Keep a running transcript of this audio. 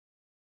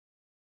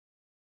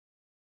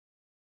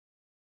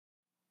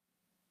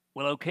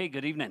Well, okay,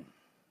 good evening.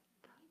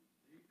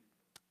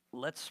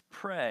 Let's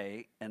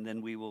pray, and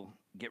then we will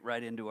get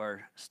right into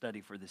our study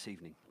for this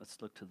evening.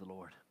 Let's look to the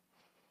Lord.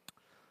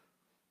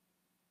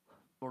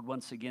 Lord,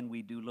 once again,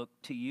 we do look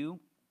to you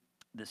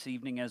this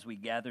evening as we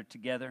gather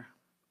together.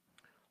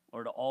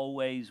 Lord,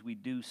 always we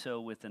do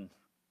so with an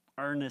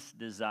earnest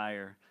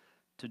desire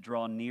to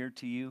draw near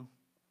to you,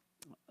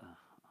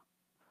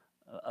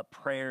 a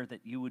prayer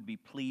that you would be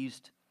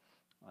pleased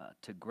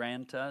to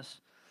grant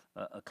us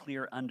a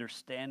clear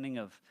understanding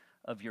of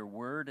your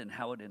word and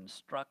how it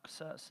instructs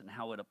us and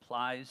how it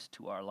applies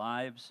to our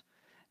lives,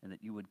 and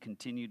that you would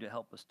continue to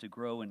help us to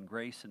grow in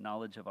grace and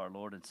knowledge of our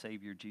Lord and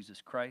Savior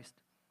Jesus Christ.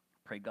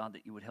 Pray, God,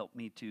 that you would help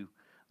me to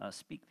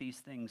speak these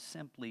things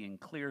simply and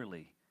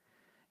clearly,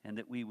 and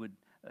that we would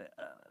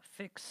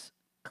fix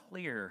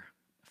clear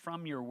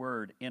from your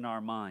word in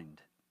our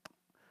mind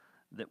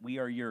that we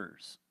are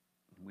yours.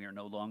 We are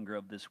no longer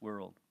of this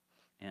world.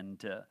 And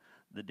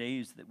the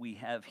days that we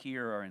have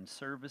here are in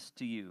service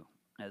to you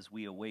as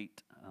we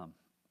await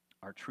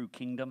our true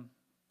kingdom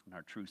and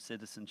our true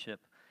citizenship.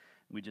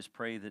 We just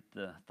pray that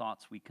the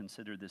thoughts we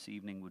consider this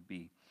evening would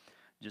be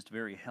just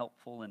very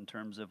helpful in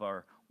terms of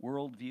our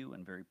worldview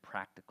and very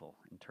practical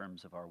in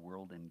terms of our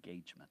world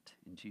engagement.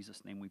 In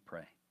Jesus' name we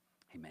pray.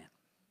 Amen.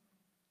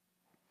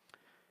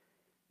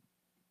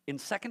 In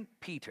 2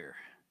 Peter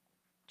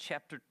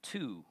chapter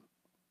 2,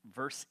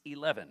 verse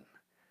 11,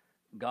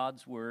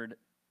 God's word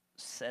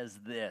says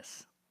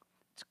this.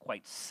 It's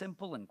quite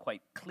simple and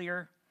quite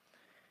clear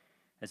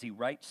as he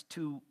writes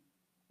to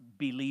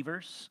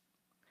believers,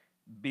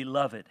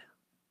 beloved.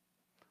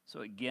 So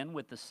again,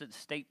 with the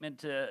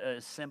statement, a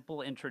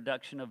simple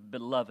introduction of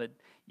beloved,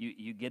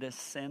 you get a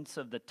sense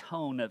of the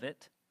tone of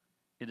it.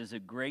 It is a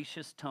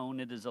gracious tone.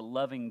 It is a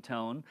loving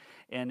tone.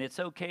 And it's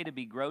okay to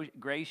be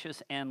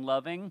gracious and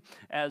loving,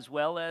 as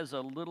well as a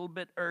little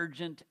bit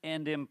urgent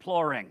and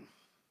imploring.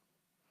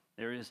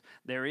 There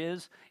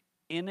is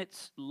in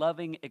its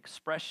loving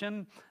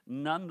expression,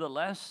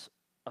 nonetheless,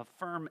 a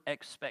firm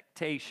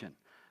expectation.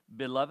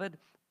 Beloved,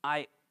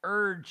 I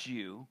urge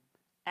you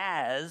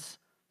as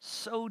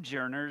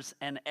sojourners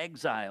and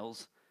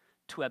exiles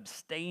to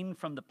abstain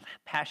from the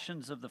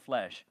passions of the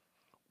flesh,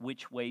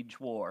 which wage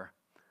war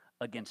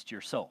against your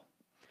soul.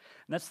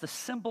 And that's the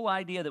simple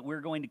idea that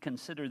we're going to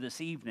consider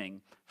this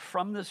evening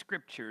from the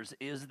scriptures,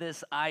 is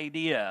this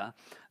idea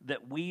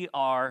that we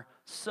are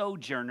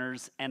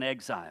sojourners and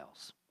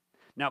exiles.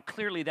 Now,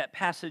 clearly, that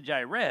passage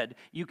I read,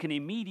 you can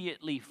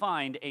immediately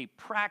find a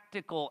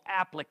practical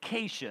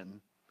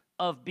application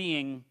of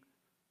being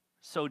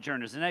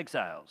sojourners and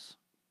exiles.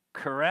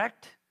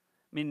 Correct?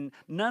 I mean,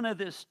 none of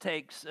this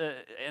takes,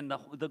 and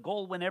the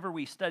goal whenever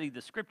we study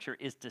the scripture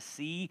is to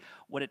see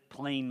what it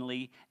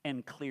plainly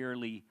and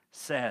clearly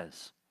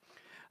says.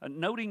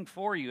 Noting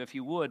for you, if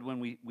you would, when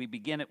we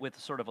begin it with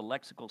sort of a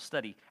lexical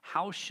study,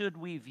 how should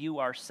we view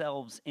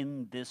ourselves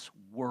in this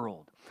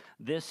world?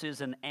 This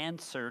is an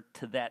answer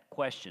to that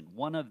question,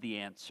 one of the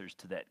answers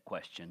to that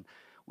question.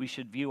 We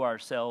should view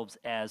ourselves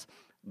as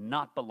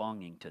not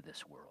belonging to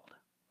this world,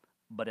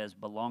 but as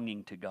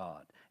belonging to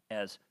God,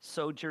 as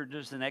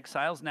sojourners and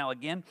exiles. Now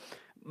again,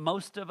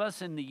 most of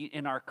us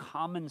in our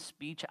common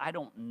speech, I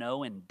don't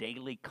know, in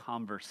daily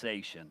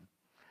conversation,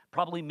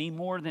 probably me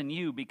more than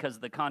you because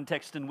of the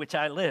context in which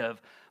I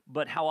live,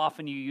 but how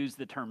often you use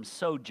the term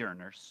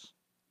sojourners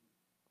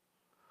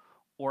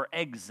or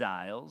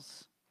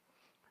exiles.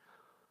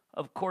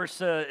 Of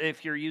course,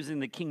 if you're using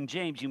the King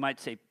James, you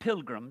might say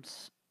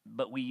pilgrims,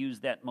 but we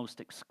use that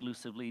most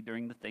exclusively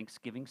during the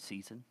Thanksgiving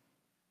season,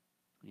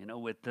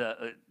 with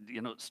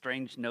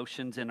strange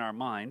notions in our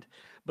mind.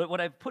 But what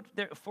I've put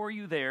there for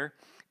you there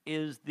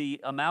is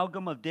the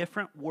amalgam of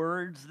different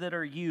words that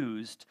are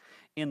used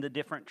in the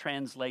different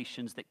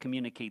translations that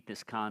communicate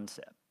this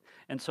concept.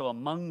 And so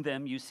among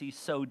them you see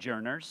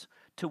sojourners,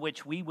 to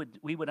which we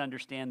would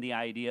understand the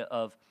idea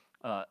of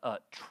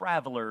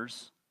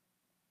travelers,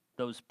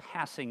 those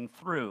passing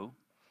through.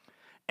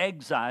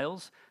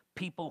 Exiles,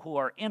 people who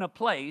are in a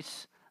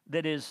place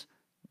that is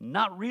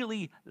not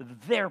really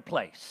their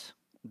place.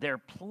 Their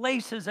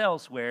place is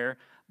elsewhere,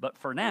 but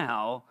for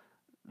now,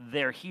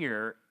 they're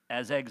here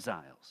as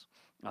exiles.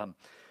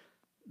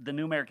 The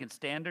New American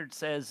Standard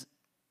says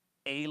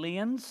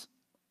aliens,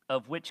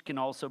 of which can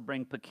also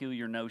bring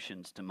peculiar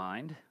notions to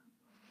mind.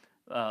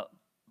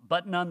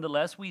 But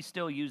nonetheless, we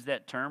still use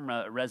that term,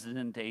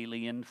 resident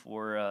alien,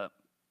 for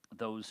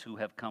those who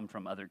have come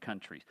from other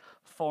countries.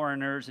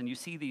 Foreigners, and you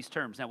see these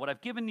terms. Now, what I've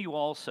given you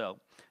also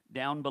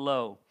down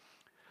below,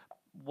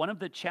 one of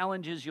the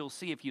challenges you'll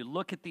see if you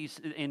look at these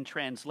in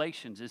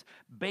translations is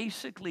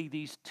basically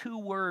these two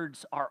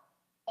words are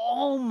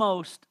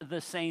almost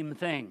the same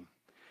thing.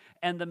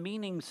 And the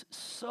meanings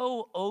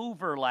so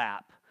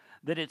overlap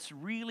that it's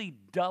really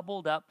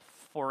doubled up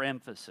for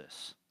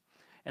emphasis.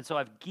 And so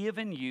I've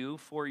given you,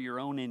 for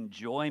your own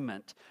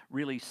enjoyment,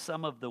 really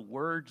some of the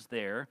words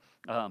there,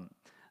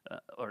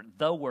 or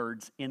the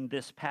words in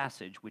this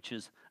passage, which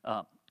is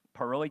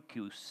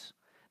paroikous.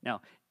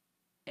 Now,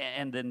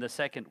 and then the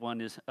second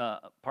one is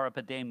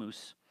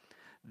parapademus.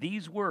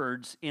 These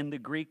words in the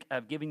Greek,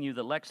 I've given you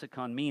the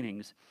lexicon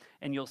meanings,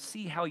 and you'll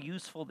see how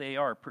useful they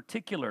are,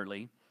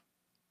 particularly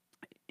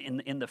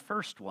in the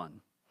first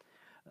one,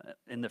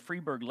 in the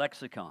Freeburg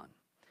lexicon.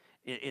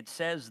 It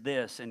says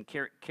this and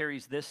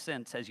carries this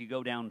sense as you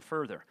go down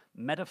further.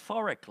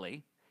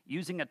 Metaphorically,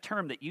 using a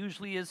term that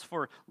usually is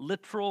for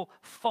literal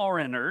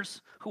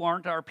foreigners who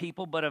aren't our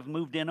people but have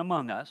moved in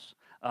among us.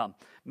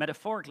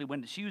 Metaphorically,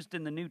 when it's used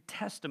in the New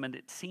Testament,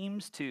 it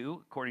seems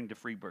to, according to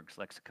Freeburg's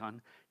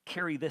lexicon,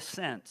 carry this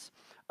sense: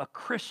 a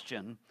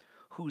Christian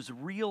whose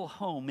real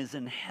home is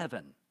in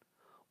heaven,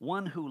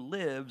 one who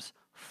lives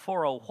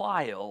for a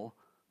while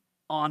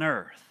on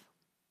earth.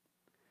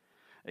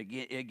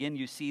 Again,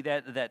 you see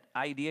that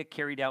idea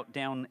carried out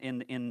down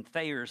in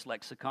Thayer's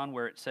lexicon,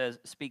 where it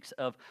speaks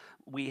of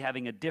we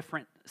having a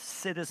different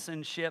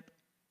citizenship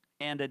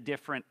and a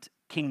different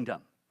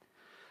kingdom.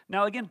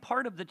 Now, again,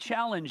 part of the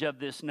challenge of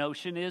this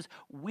notion is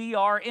we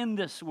are in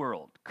this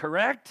world,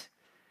 correct?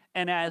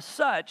 And as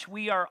such,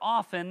 we are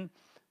often,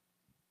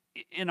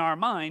 in our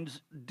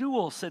minds,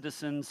 dual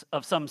citizens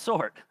of some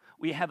sort.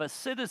 We have a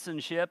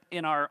citizenship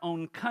in our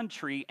own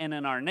country and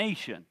in our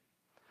nation.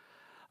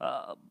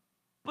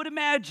 But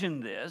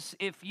imagine this: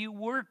 if you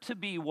were to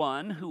be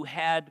one who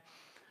had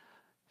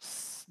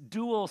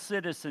dual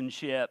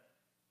citizenship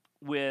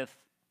with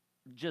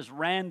just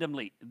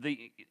randomly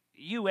the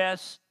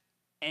U.S.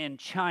 and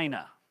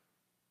China.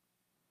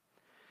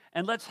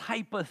 And let's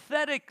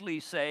hypothetically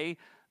say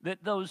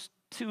that those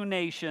two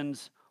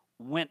nations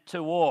went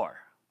to war.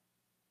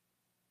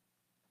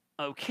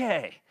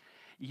 Okay,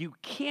 you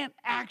can't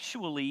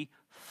actually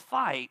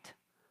fight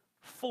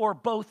for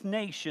both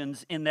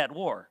nations in that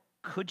war,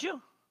 could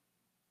you?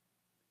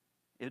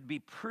 It'd be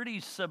pretty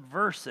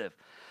subversive.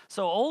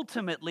 So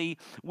ultimately,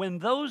 when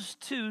those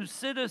two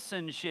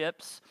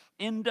citizenships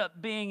end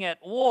up being at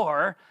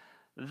war,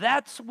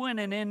 that's when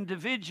an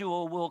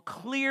individual will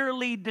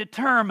clearly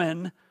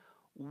determine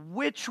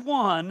which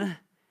one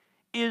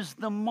is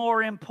the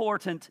more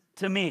important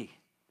to me.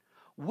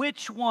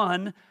 Which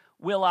one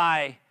will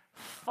I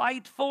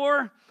fight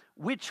for?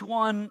 Which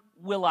one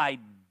will I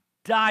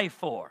die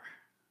for?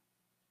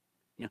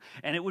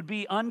 And it would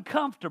be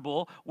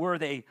uncomfortable were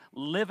they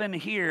living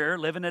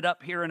it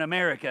up here in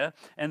America,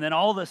 and then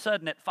all of a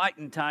sudden at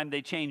fighting time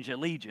they change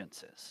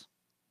allegiances.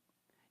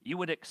 You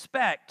would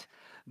expect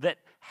that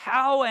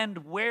how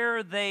and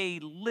where they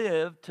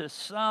live to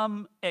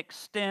some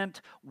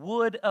extent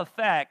would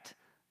affect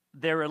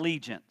their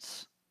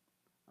allegiance.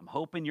 I'm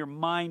hoping your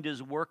mind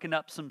is working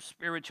up some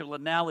spiritual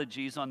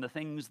analogies on the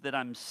things that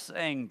I'm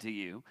saying to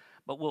you,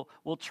 but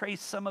we'll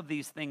trace some of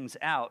these things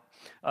out.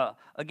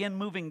 Again,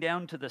 moving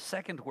down to the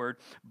second word,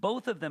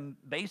 both of them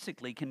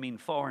basically can mean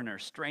foreigner,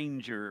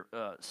 stranger,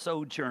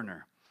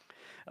 sojourner.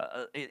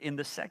 In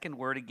the second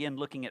word, again,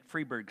 looking at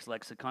Freeburg's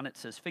lexicon, it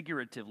says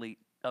figuratively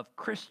of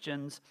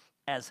Christians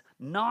as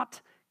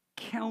not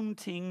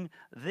counting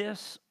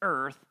this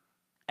earth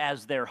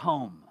as their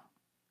home.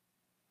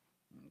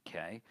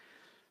 Okay,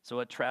 so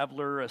a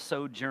traveler, a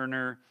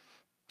sojourner,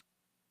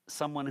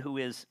 someone who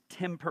is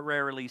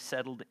temporarily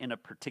settled in a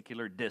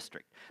particular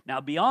district. Now,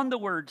 beyond the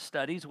word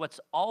studies, what's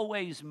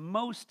always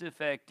most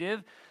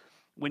effective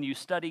when you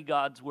study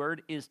God's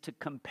word is to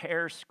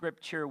compare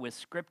Scripture with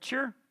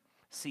Scripture,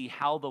 see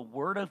how the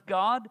Word of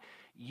God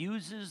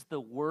uses the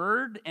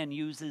word and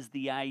uses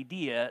the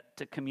idea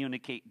to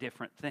communicate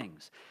different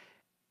things.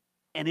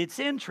 And it's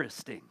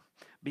interesting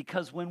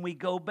because when we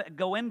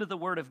go into the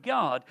Word of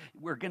God,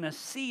 we're going to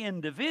see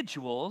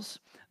individuals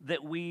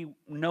that we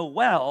know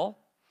well,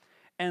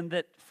 and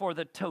that for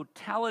the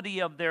totality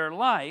of their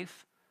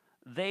life,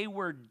 they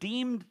were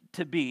deemed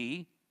to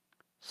be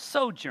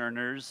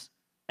sojourners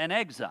and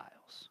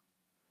exiles.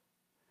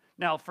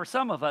 Now, for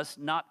some of us,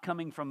 not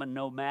coming from a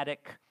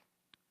nomadic,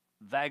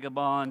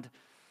 vagabond,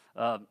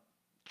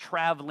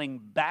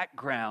 traveling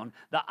background,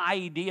 the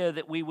idea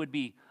that we would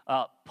be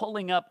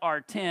pulling up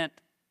our tent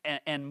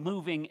and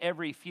moving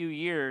every few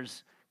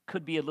years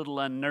could be a little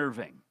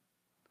unnerving.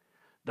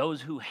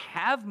 Those who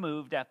have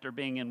moved after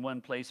being in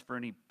one place for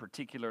any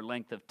particular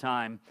length of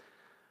time,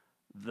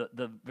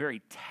 the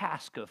very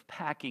task of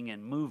packing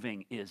and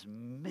moving is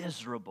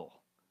miserable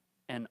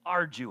and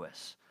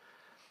arduous.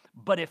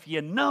 But if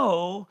you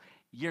know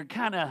you're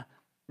kind of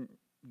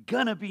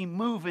gonna be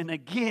moving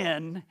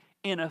again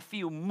in a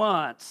few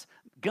months,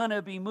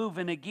 gonna be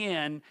moving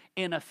again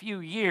in a few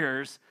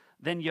years,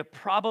 then you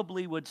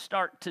probably would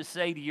start to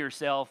say to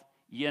yourself,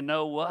 you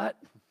know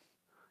what?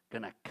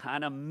 Gonna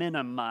kind of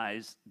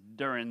minimize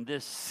during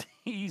this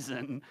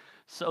season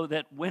so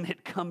that when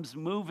it comes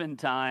moving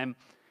time,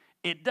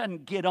 it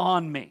doesn't get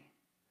on me.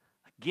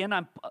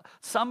 Again,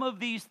 some of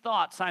these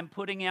thoughts I'm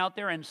putting out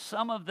there, and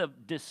some of the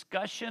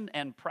discussion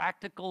and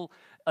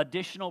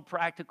additional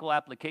practical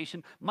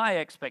application, my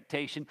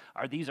expectation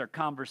are these are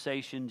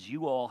conversations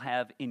you all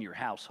have in your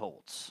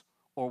households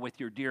or with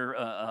your dear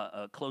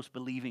close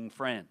believing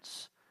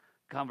friends.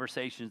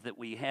 Conversations that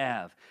we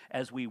have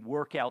as we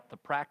work out the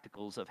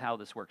practicals of how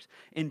this works.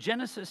 In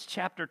Genesis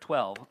chapter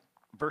 12,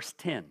 verse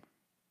 10,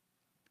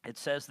 it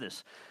says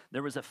this: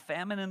 there was a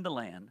famine in the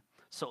land,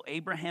 So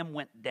Abraham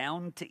went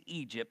down to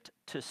Egypt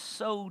to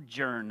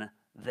sojourn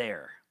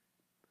there,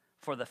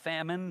 for the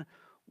famine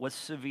was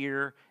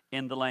severe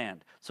in the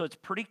land. So it's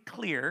pretty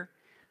clear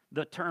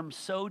the term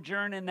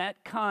sojourn in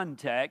that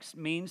context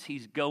means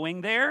he's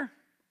going there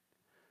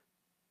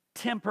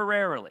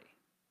temporarily.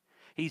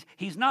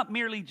 He's not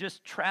merely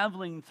just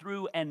traveling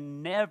through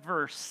and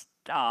never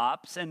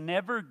stops and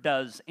never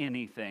does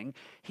anything.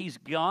 He's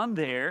gone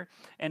there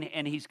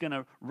and he's going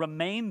to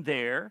remain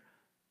there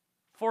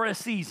for a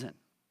season.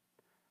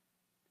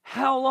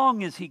 How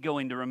long is he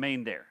going to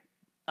remain there?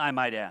 I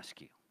might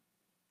ask you.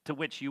 To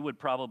which you would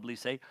probably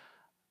say,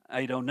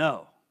 I don't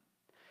know.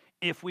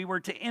 If we were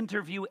to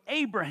interview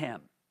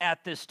Abraham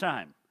at this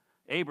time,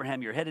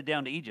 Abraham, you're headed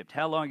down to Egypt.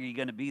 How long are you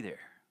going to be there?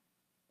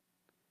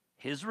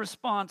 His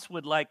response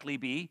would likely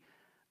be,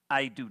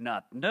 I do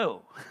not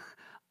know.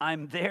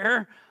 I'm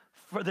there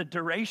for the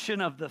duration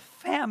of the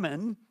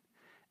famine,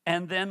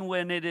 and then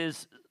when it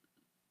is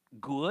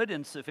good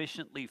and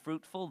sufficiently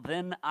fruitful,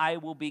 then I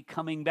will be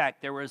coming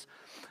back.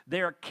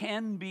 There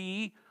can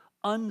be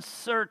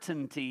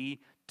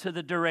uncertainty to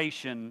the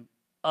duration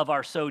of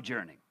our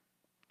sojourning.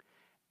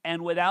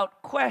 And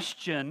without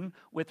question,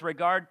 with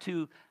regard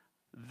to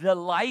the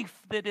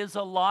life that is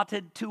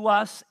allotted to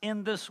us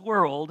in this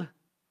world,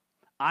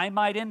 I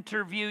might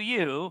interview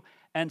you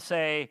and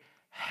say,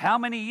 how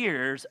many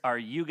years are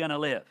you going to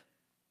live?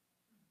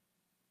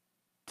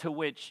 To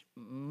which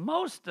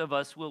most of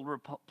us will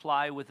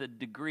reply with a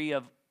degree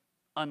of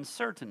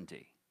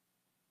uncertainty,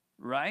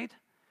 right?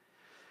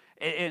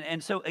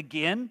 And so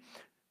again,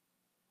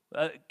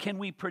 can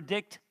we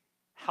predict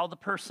how long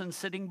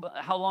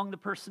the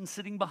person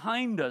sitting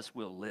behind us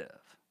will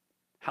live?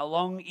 How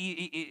long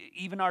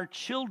even our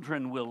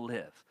children will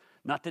live?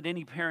 Not that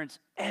any parents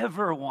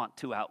ever want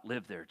to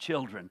outlive their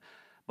children,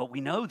 but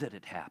we know that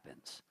it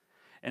happens.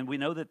 And we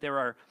know that there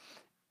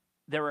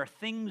are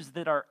things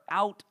that are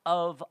out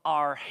of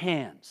our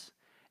hands.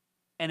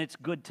 And it's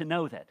good to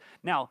know that.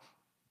 Now,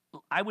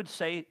 I would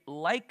say,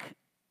 like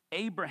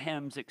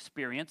Abraham's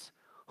experience,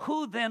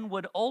 who then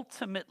would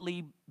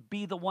ultimately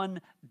be the one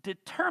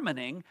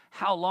determining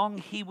how long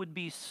he would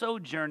be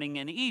sojourning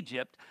in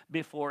Egypt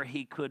before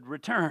he could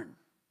return?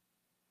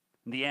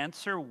 The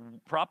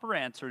proper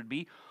answer would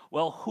be,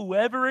 well,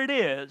 whoever it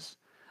is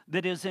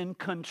that is in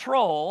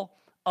control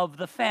of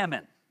the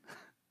famine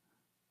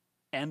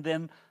and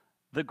then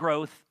the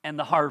growth and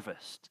the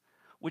harvest,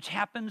 which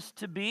happens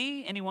to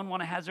be, anyone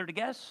want to hazard a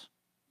guess?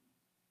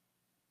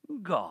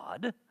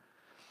 God.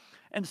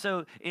 And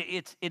so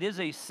it is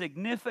a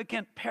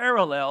significant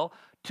parallel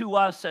to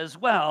us as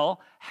well.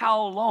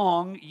 How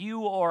long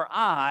you or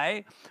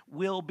I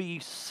will be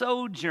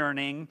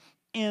sojourning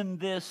in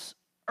this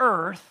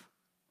earth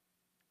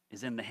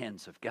is in the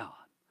hands of God,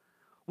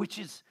 which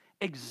is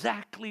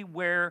exactly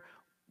where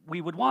we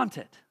would want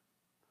it.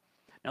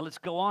 Now let's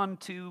go on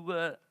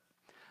to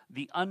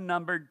the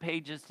unnumbered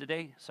pages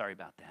today. Sorry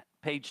about that.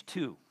 Page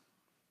 2,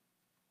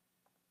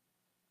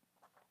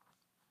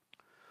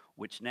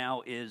 which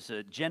now is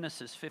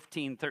Genesis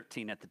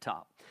 15:13 at the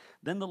top.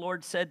 Then the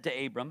Lord said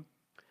to Abram,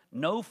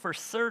 know for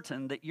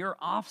certain that your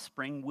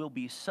offspring will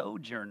be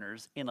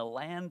sojourners in a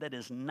land that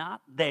is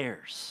not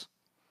theirs,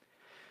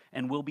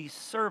 and will be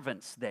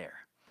servants there.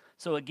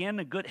 So again,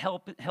 a good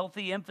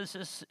healthy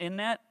emphasis in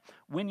that.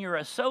 When you're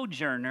a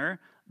sojourner,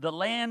 the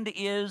land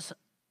is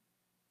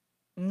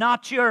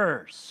not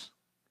yours.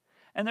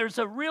 And there's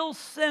a real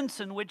sense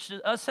in which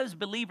us as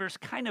believers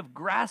kind of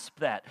grasp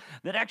that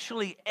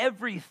actually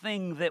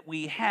everything that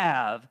we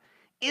have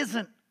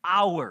isn't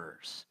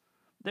ours.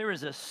 There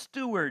is a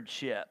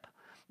stewardship.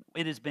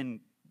 It has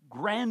been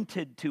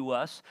granted to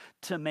us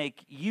to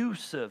make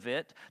use of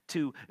it,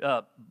 to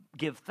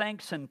give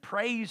thanks and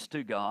praise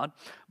to God.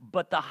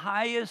 But the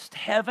highest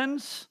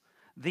heavens,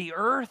 the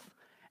earth,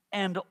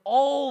 and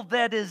all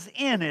that is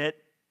in it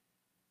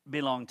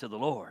belong to the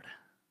Lord.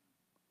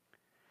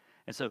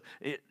 And so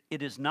it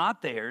is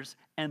not theirs,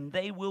 and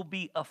they will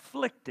be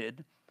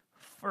afflicted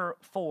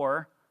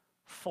for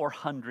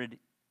 400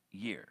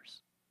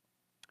 years.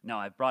 Now,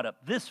 I've brought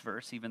up this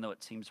verse, even though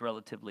it seems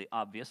relatively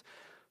obvious,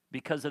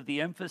 because of the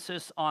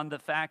emphasis on the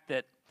fact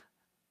that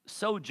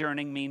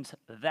sojourning means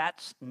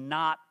that's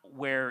not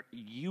where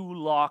you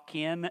lock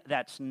in,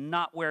 that's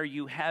not where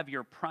you have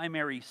your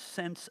primary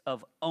sense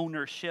of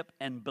ownership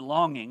and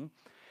belonging.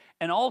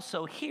 And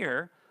also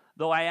here,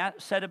 though I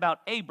said about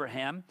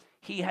Abraham,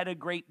 he had a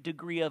great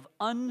degree of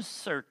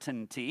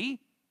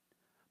uncertainty,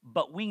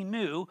 but we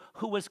knew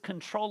who was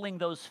controlling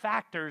those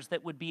factors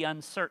that would be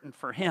uncertain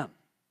for him.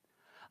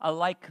 I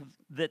like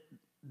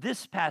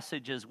this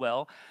passage as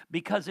well,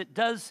 because it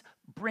does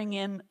bring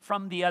in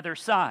from the other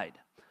side.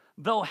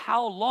 Though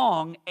how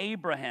long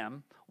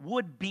Abraham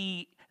would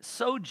be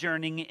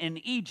sojourning in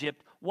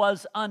Egypt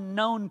was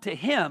unknown to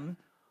him,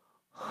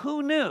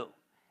 who knew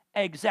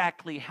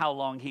exactly how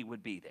long he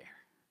would be there?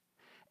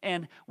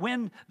 And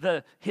when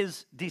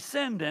his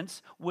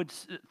descendants would,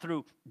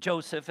 through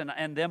Joseph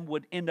and them,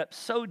 would end up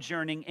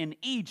sojourning in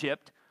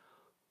Egypt,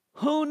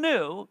 who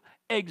knew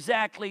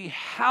exactly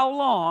how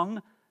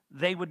long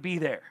they would be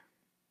there?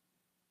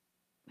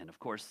 And of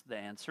course, the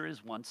answer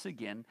is once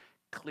again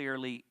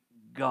clearly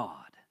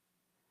God.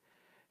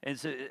 And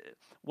so,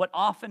 what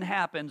often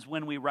happens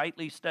when we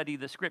rightly study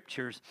the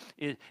scriptures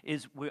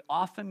is we're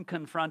often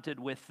confronted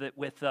with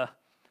the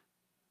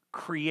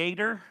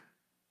creator,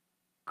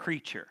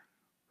 creature,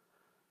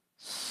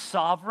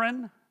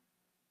 sovereign,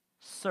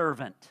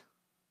 servant.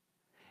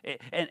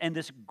 And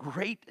this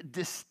great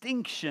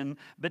distinction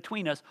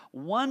between us.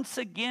 Once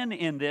again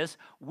in this,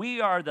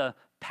 we are the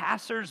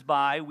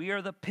passers-by, we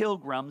are the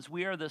pilgrims,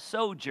 we are the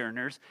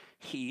sojourners.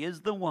 He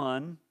is the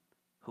one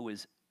who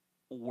is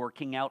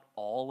working out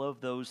all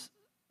of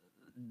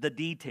the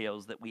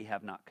details that we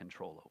have not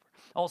control over.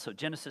 Also,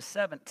 Genesis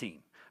 17,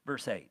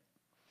 verse 8.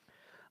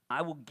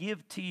 I will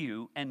give to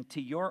you and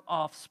to your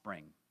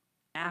offspring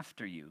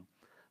after you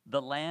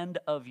the land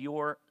of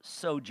your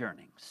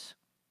sojournings,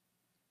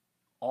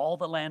 all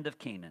the land of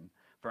Canaan,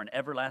 for an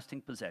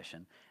everlasting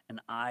possession,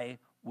 and I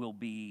will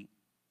be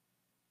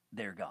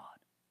their God.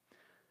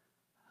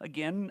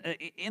 Again,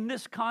 in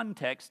this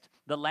context,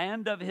 the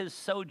land of his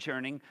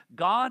sojourning,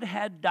 God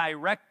had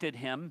directed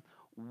him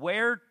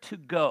where to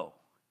go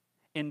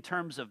in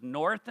terms of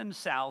north and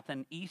south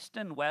and east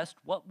and west,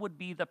 what would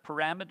be the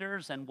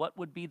parameters and what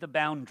would be the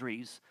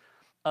boundaries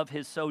of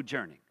his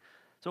sojourning.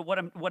 So what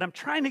I'm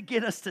trying to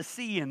get us to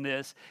see in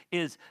this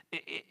is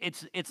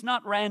it's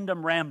not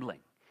random rambling.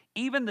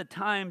 Even the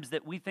times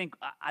that we think,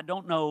 I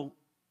don't know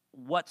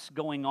what's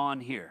going on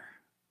here.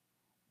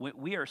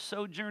 We are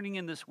sojourning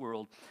in this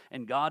world,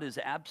 and God is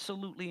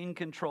absolutely in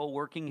control,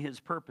 working his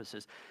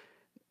purposes.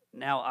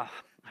 Now,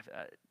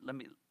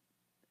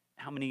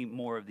 how many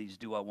more of these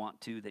do I want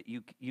to that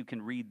you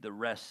can read the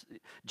rest?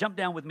 Jump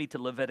down with me to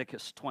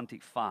Leviticus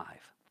 25.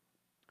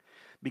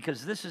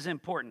 Because this is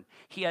important.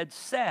 He had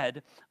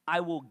said, I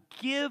will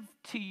give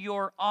to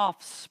your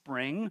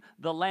offspring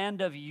the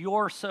land of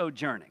your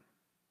sojourning.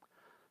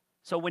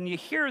 So when you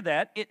hear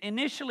that, it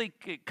initially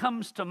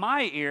comes to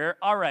my ear,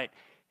 all right,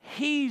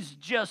 he's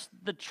just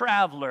the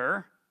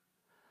traveler.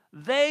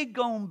 They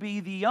gonna be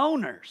the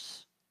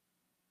owners.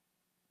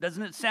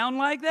 Doesn't it sound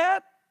like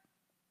that?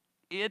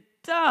 It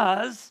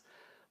does.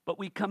 But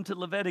we come to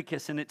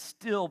Leviticus and it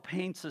still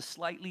paints a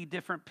slightly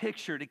different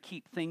picture to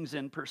keep things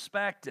in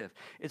perspective.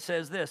 It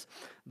says this,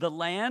 the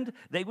land,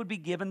 they would be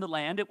given the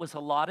land. It was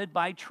allotted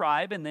by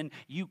tribe, and then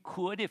you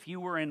could, if you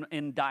were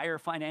in dire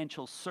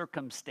financial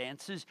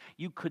circumstances,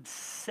 you could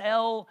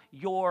sell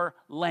your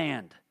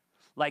land.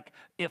 Like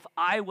if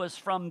I was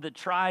from the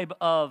tribe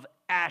of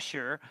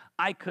Asher,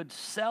 I could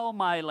sell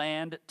my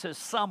land to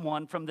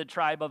someone from the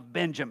tribe of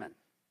Benjamin.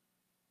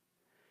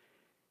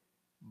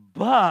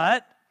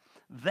 But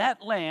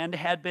that land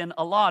had been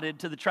allotted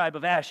to the tribe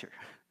of Asher.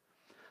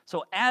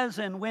 So as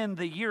and when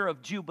the year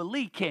of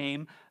Jubilee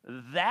came,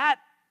 that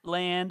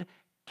land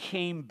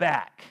came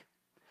back.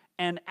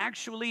 And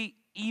actually,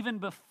 even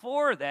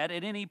before that,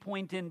 at any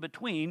point in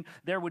between,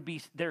 there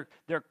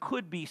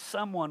could be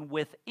someone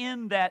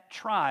within that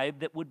tribe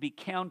that would be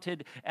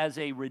counted as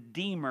a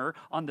redeemer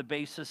on the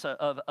basis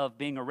of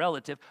being a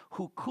relative,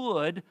 who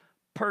could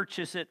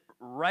purchase it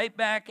right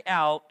back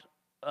out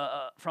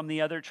from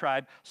the other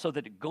tribe so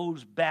that it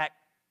goes back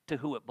to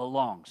who it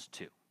belongs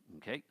to.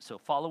 Okay, so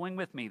following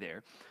with me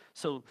there.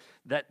 So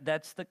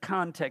that's the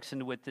context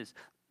into what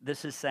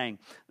this is saying.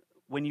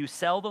 When you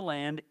sell the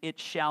land, it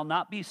shall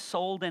not be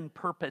sold in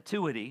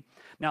perpetuity.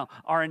 Now,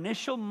 our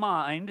initial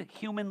mind,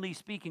 humanly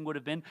speaking, would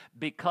have been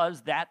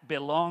because that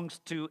belongs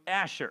to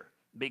Asher,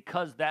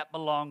 because that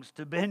belongs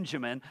to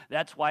Benjamin.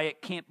 That's why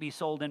it can't be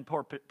sold in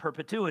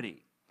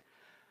perpetuity.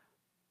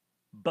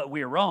 But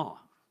we're wrong.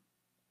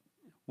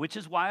 Which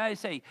is why I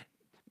say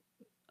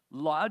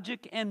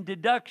logic and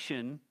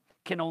deduction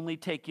can only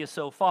take you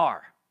so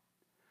far.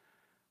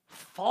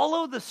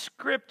 Follow the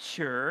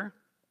scripture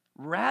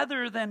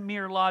rather than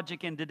mere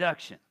logic and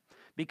deduction.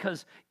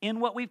 Because in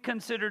what we've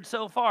considered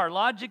so far,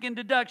 logic and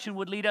deduction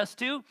would lead us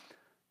to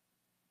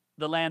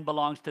the land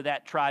belongs to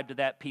that tribe, to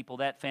that people,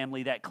 that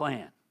family, that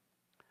clan.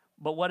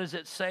 But what does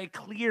it say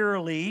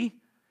clearly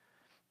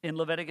in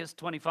Leviticus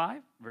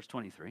 25, verse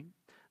 23?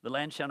 The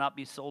land shall not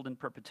be sold in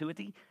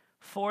perpetuity,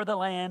 for the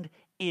land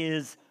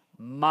is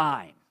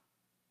mine.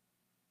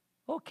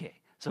 Okay,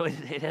 so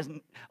it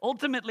hasn't,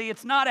 ultimately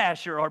it's not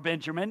Asher or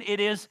Benjamin, it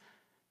is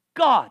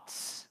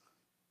God's.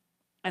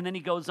 And then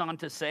he goes on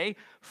to say,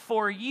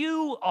 for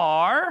you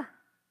are,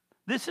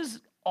 this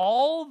is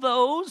all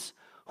those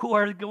who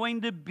are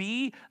going to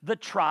be the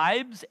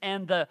tribes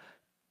and the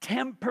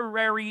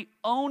temporary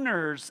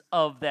owners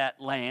of that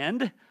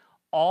land.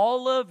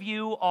 All of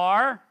you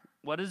are,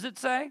 what does it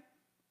say?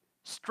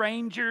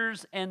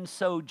 Strangers and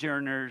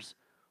sojourners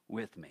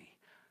with me.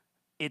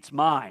 It's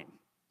mine.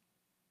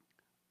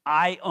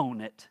 I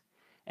own it.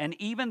 And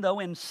even though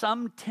in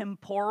some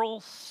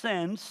temporal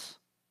sense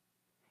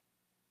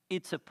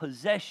it's a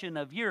possession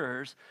of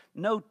yours,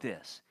 note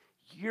this,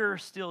 you're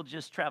still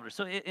just travelers.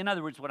 So in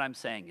other words, what I'm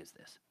saying is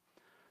this.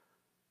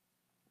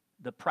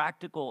 The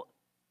practical,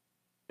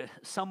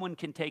 someone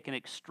can take an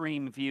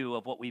extreme view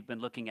of what we've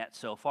been looking at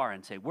so far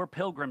and say, we're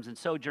pilgrims and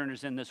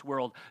sojourners in this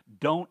world.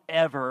 Don't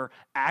ever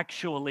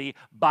actually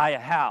buy a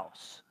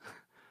house.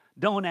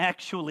 don't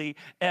actually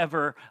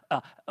ever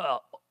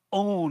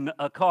own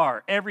a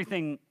car.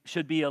 Everything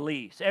should be a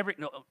lease.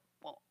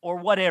 Or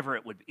whatever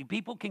it would be.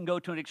 People can go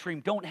to an extreme,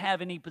 don't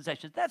have any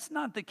possessions. That's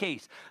not the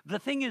case. The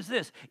thing is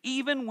this,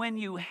 even when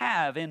you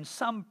have, in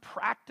some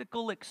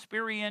practical,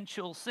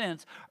 experiential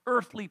sense,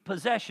 earthly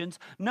possessions,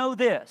 know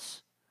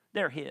this,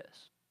 they're His.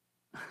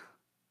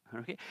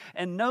 Okay?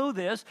 And know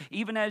this,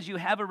 even as you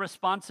have a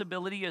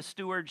responsibility, a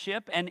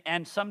stewardship,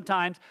 and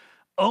sometimes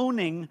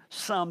owning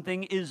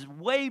something is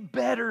way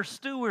better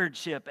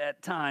stewardship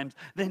at times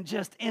than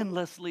just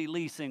endlessly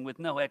leasing with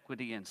no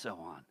equity and so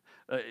on.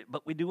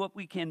 But we do what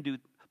we can do.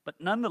 But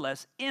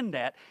nonetheless, in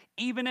that,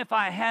 even if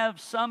I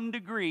have some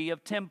degree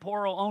of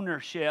temporal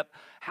ownership,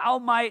 how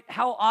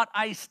ought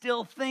I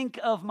still think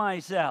of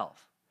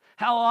myself?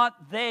 How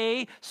ought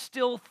they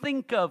still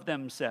think of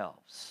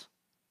themselves?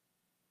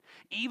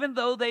 Even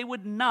though they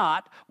would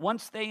not,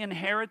 once they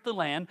inherit the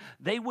land,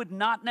 they would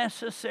not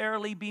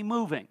necessarily be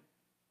moving.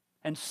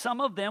 And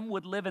some of them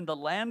would live in the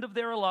land of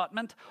their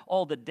allotment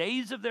all the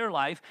days of their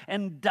life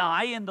and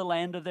die in the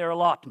land of their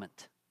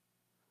allotment.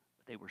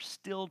 They were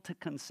still to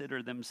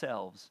consider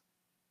themselves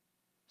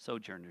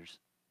sojourners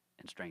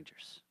and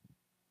strangers.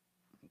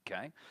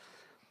 Okay?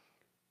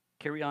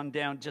 Carry on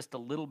down just a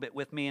little bit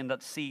with me and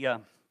let's see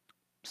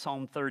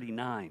Psalm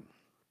 39.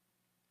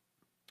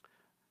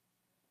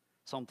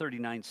 Psalm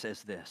 39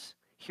 says this,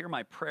 "Hear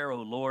my prayer,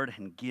 O Lord,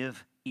 and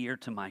give ear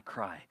to my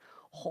cry.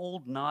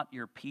 Hold not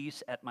your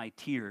peace at my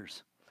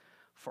tears,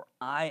 for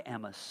I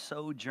am a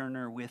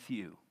sojourner with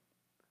you,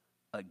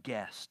 a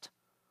guest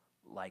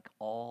like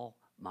all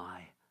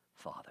my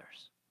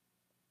fathers."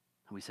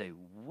 And we say,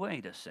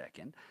 wait a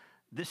second,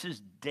 this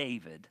is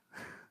David,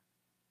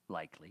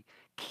 likely,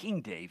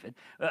 King David.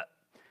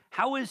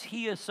 How is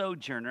he a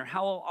sojourner?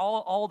 How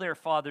are all their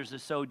fathers a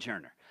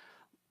sojourner?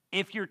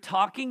 If you're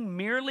talking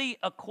merely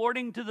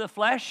according to the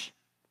flesh,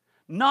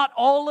 not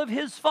all of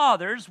his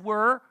fathers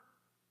were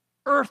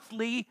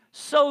earthly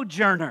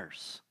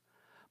sojourners.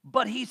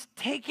 But he's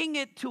taking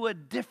it to a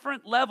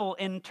different level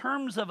in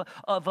terms of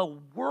a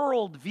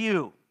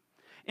worldview,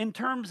 in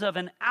terms of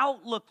an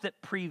outlook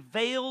that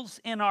prevails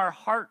in our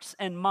hearts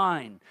and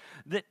mind,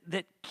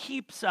 that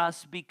keeps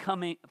us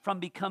from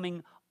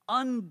becoming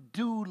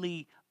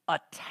unduly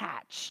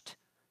attached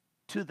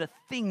to the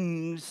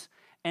things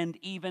and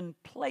even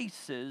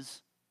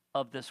places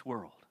of this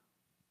world.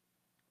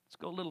 Let's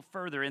go a little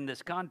further in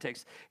this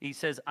context. He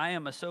says, I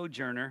am a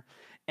sojourner.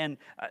 And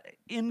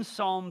in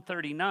Psalm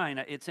 39,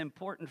 it's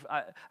important,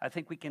 I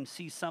think we can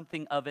see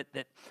something of it,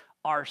 that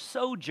our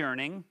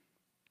sojourning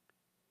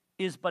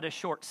is but a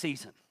short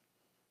season.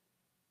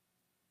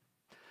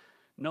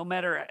 No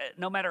matter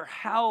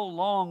how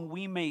long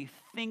we may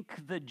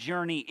think the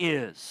journey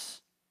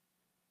is,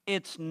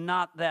 it's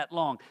not that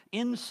long.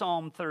 In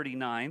Psalm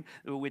 39,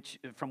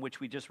 from which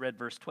we just read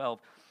verse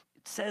 12,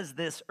 it says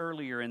this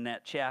earlier in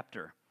that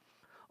chapter,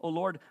 "O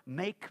Lord,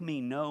 make me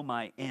know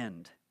my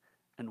end,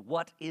 and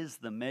what is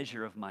the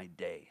measure of my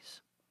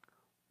days?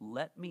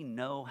 Let me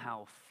know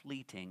how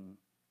fleeting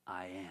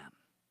I am."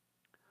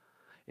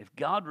 If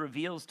God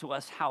reveals to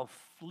us how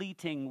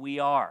fleeting we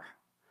are,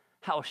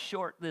 how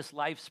short this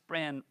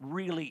lifespan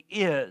really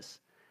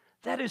is,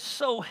 that is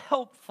so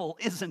helpful,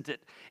 isn't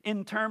it,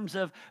 in terms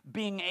of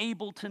being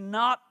able to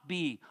not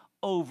be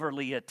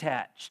overly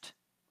attached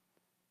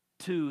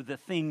to the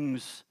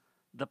things,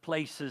 the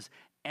places,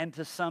 and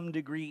to some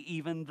degree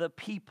even the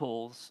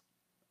peoples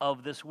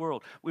of this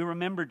world. We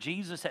remember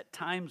Jesus at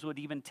times would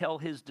even tell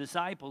his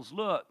disciples,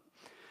 look,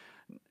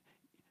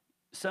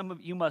 some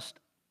of you must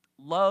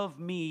love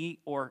me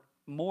or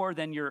more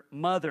than your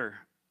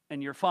mother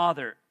and your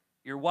father,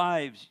 your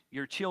wives,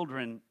 your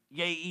children,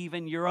 yea,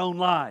 even your own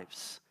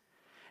lives.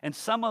 And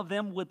some of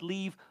them would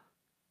leave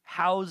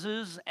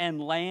houses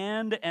and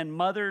land and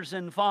mothers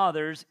and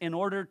fathers in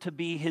order to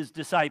be his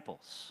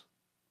disciples.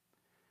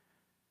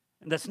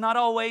 And that's not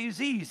always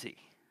easy.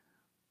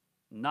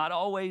 Not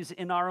always,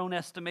 in our own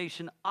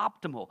estimation,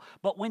 optimal.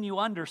 But when you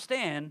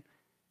understand,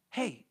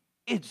 hey,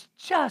 it's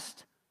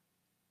just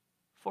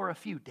for a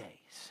few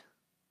days.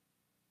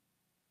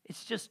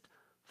 It's just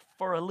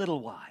for a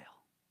little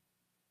while.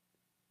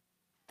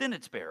 Then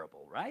it's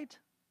bearable, right?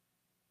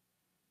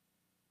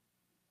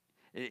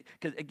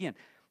 Because again,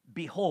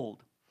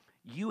 behold,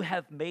 you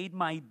have made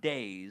my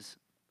days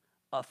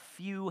a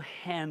few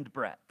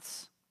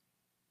handbreadths.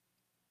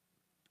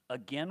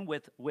 Again,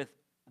 with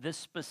this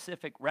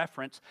specific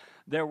reference,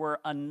 there were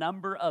a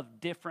number of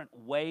different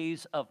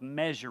ways of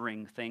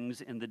measuring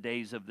things in the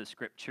days of the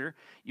Scripture.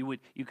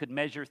 You could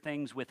measure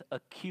things with a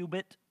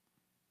cubit,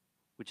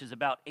 which is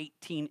about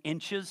 18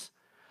 inches.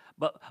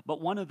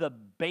 But one of the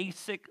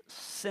basic,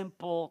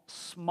 simple,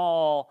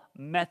 small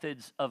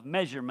methods of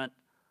measurement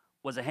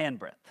was a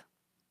handbreadth.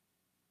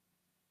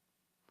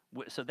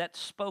 So that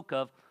spoke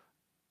of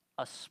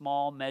a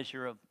small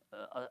measure of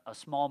a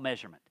small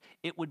measurement.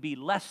 It would be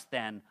less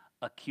than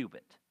a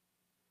cubit.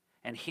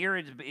 And here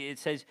it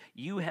says,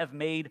 you have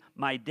made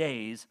my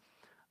days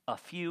a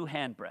few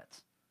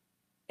handbreadths.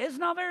 It's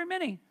not very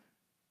many.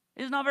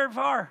 It's not very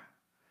far.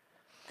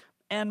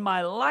 And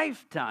my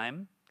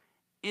lifetime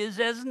is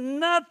as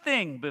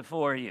nothing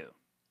before you.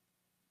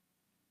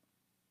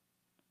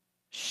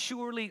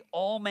 Surely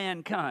all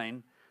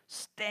mankind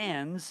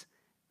stands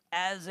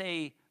as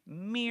a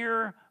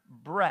mere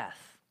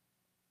breath.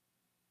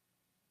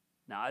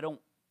 Now,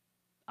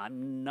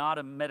 I'm not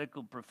a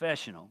medical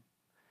professional,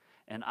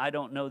 and I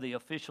don't know the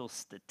official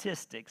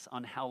statistics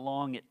on how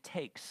long it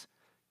takes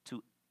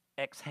to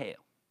exhale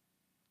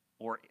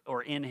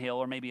or inhale,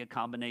 or maybe a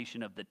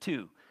combination of the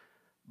two.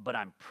 But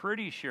I'm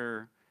pretty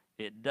sure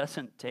it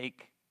doesn't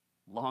take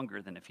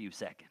longer than a few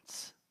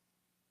seconds.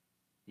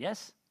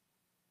 Yes?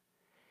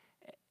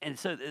 And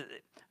so,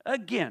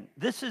 again,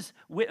 this is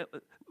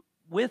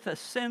with a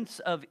sense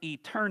of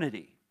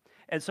eternity.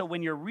 And so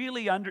when you're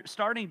really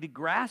starting to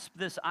grasp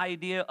this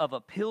idea of a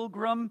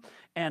pilgrim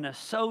and a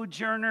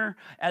sojourner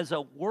as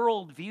a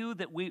worldview,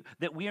 that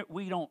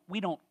we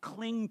don't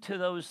cling to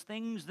those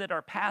things that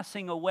are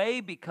passing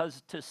away,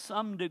 because to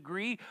some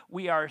degree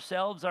we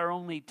ourselves are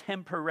only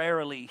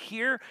temporarily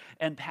here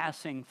and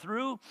passing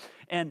through.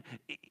 And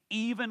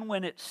even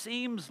when it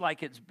seems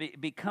like it's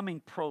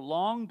becoming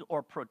prolonged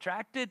or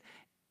protracted,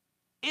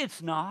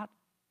 it's not.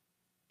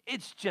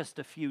 It's just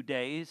a few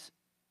days.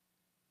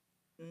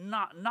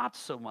 Not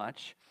so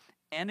much.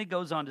 And it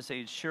goes on to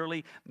say,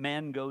 surely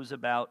man goes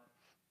about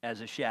as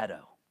a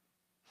shadow.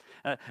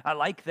 I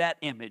like that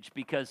image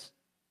because,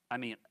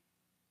 I'm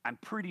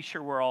pretty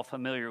sure we're all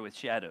familiar with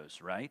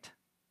shadows, right?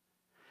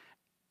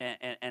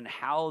 And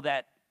how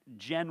that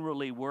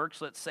generally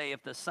works. Let's say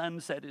if the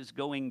sunset is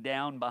going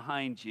down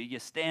behind you, you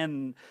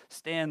stand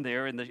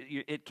there and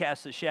it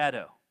casts a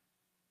shadow.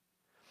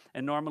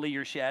 And normally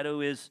your shadow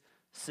is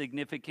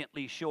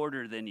significantly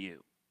shorter than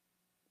you.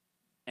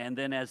 And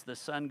then as the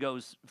sun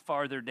goes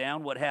farther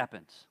down, what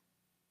happens?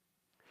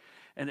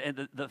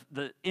 And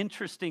the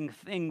interesting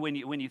thing when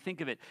you think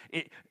of it,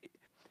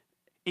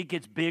 it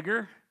gets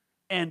bigger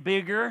and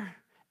bigger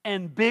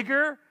and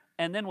bigger,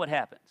 and then what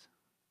happens?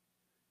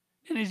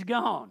 And he's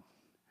gone.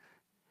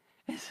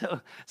 And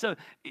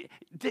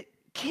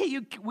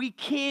we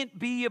can't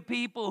be a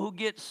people who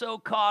get so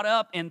caught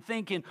up in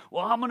thinking,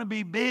 well, I'm going to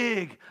be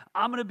big,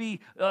 I'm going to be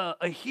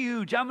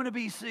huge, I'm going to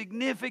be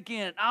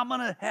significant, I'm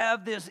going to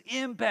have this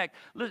impact.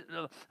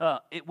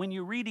 When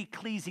you read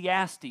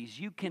Ecclesiastes,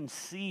 you can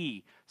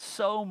see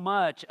so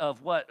much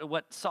of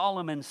what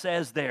Solomon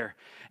says there.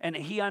 And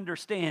he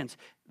understands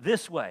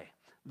this way,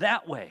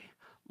 that way,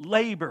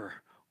 labor,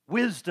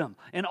 wisdom,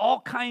 and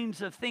all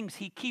kinds of things.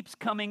 He keeps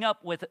coming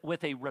up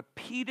with a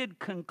repeated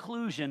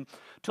conclusion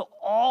to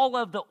all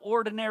of the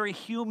ordinary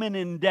human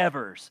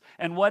endeavors.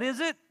 And what is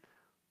it?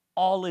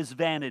 All is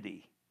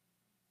vanity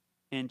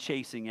and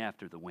chasing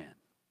after the wind.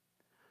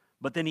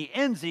 But then he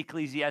ends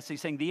Ecclesiastes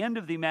saying the end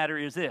of the matter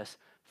is this: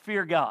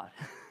 fear God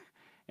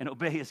and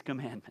obey his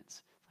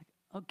commandments.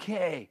 Like,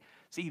 okay,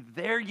 see,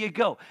 there you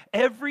go.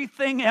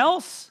 Everything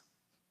else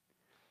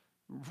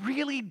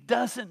really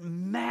doesn't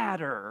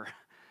matter.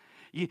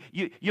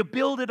 You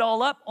build it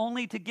all up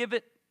only to give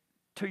it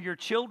to your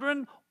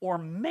children, or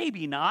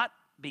maybe not,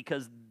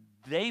 because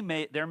there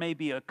may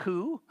be a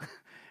coup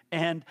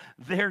and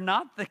they're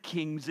not the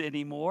kings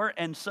anymore,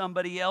 and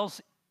somebody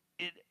else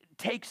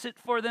takes it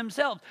for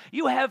themselves.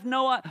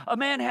 A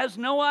man has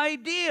no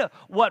idea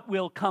what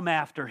will come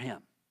after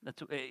him.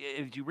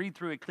 If you read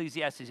through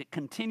Ecclesiastes, it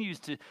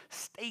continues to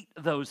state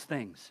those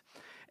things.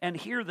 And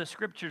here the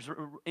scriptures,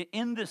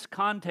 in this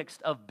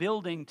context of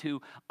building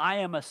to, I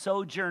am a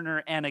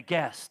sojourner and a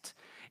guest,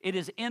 it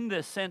is in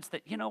this sense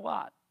that, you know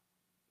what?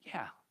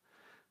 Yeah.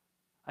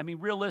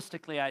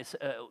 Realistically,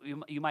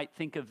 you might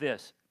think of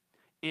this.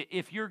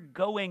 If you're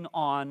going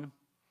on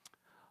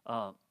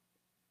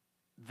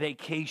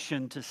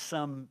vacation to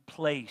some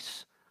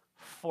place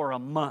for a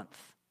month,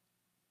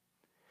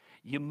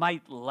 you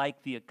might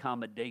like the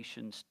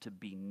accommodations to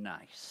be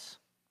nice.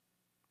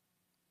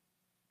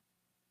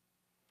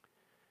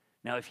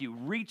 Now, if you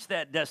reach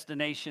that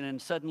destination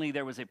and suddenly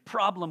there was a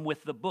problem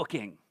with the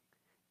booking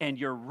and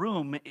your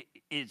room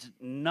is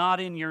not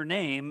in your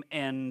name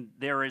and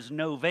there is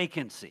no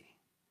vacancy,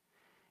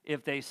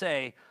 if they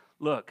say,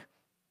 look,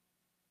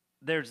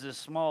 there's this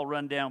small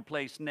rundown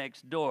place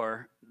next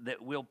door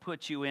that we'll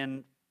put you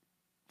in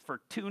for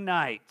 2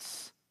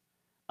 nights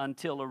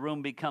until a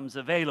room becomes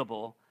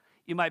available,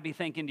 you might be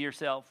thinking to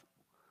yourself,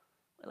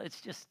 well, it's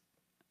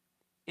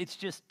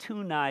just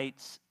 2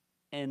 nights,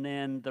 and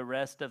then the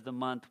rest of the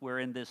month we're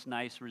in this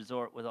nice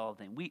resort with all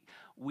things.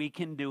 We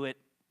can do it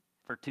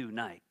for 2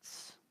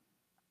 nights.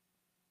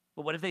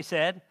 But what if they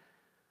said,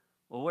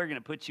 well, we're going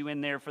to put you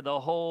in there for the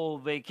whole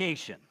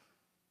vacation?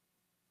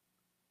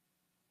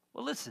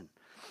 Well, listen,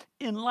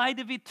 in light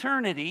of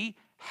eternity,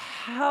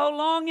 how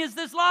long is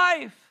this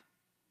life?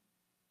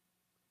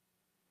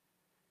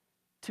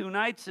 2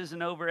 nights is an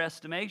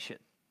overestimation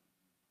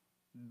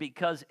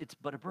because it's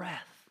but a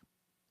breath.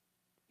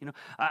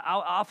 I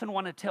often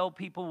want to tell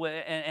people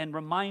and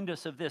remind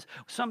us of this.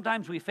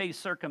 Sometimes we face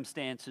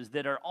circumstances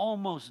that are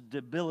almost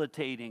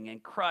debilitating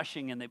and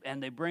crushing,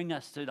 and they bring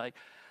us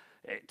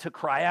to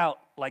cry out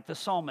like the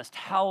psalmist,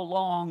 how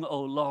long,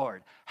 O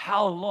Lord?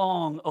 How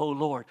long, O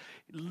Lord?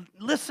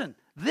 Listen,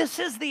 this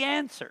is the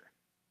answer.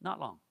 Not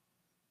long.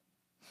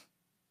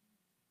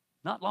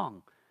 Not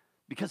long,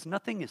 because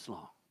nothing is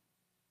long.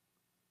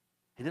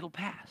 And it'll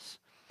pass.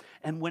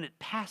 And when it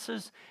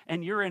passes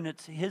and you're in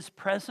His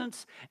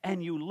presence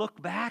and you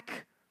look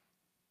back,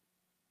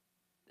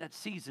 that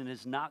season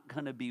is not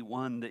going to be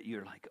one that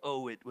you're like,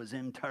 oh, it was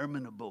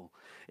interminable.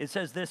 It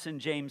says this in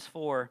James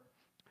 4,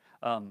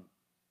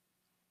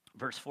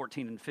 verse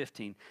 14 and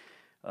 15.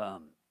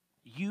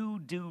 You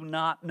do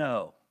not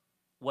know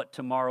what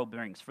tomorrow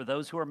brings. For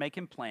those who are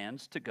making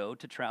plans to go,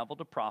 to travel,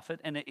 to profit.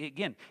 And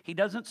again, he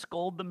doesn't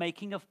scold the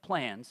making of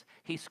plans.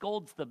 He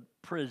scolds the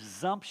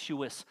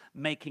presumptuous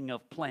making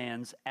of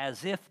plans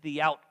as if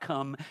the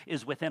outcome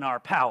is within our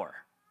power.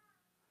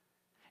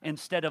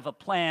 Instead of a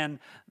plan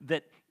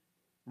that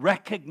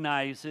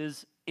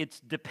recognizes its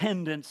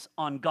dependence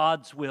on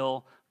God's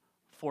will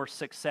for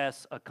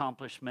success,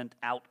 accomplishment,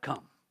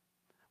 outcome.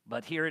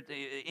 But here,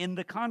 in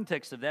the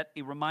context of that,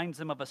 he reminds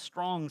them of a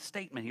strong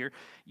statement here.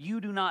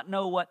 You do not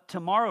know what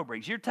tomorrow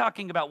brings. You're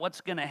talking about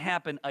what's going to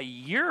happen a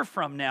year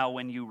from now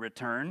when you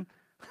return.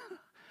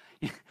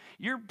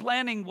 You're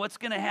planning what's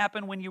going to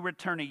happen when you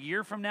return a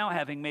year from now,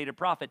 having made a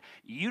profit.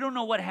 You don't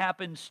know what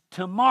happens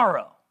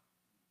tomorrow.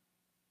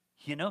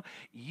 You know,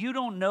 you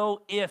don't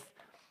know if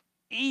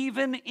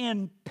even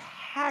in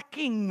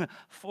packing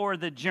for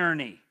the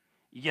journey,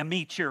 you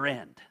meet your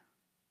end.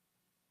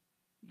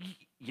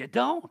 You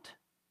don't.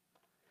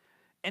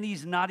 And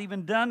he's not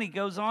even done. He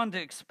goes on to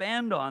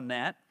expand on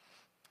that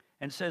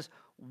and says,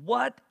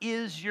 what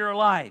is your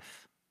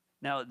life?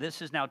 Now,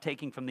 this is now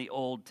taking from the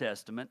Old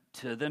Testament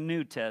to the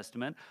New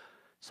Testament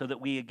so that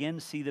we again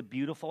see the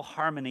beautiful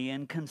harmony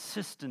and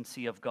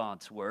consistency of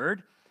God's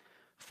Word.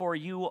 For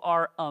you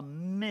are a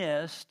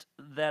mist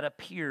that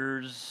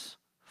appears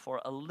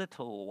for a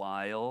little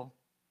while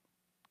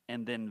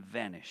and then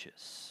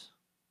vanishes.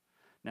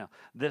 Now,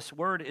 this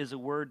word is a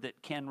word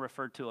that can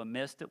refer to a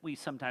mist that we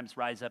sometimes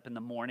rise up in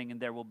the morning and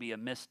there will be a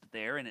mist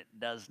there and it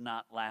does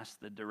not last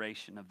the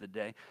duration of the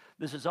day.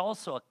 This is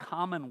also a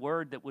common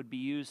word that would be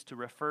used to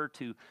refer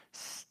to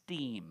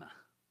steam.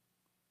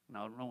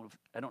 Now,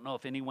 I don't know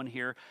if anyone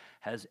here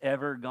has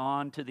ever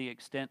gone to the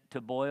extent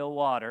to boil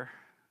water,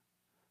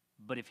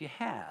 but if you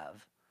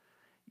have,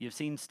 you've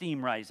seen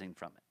steam rising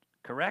from it,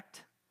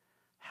 correct?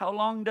 How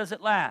long does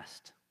it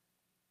last?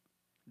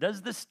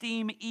 Does the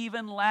steam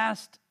even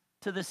last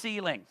to the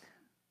ceiling?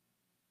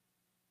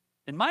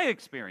 In my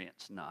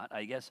experience, not.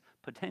 I guess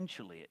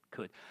potentially it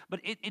could. But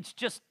it's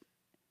just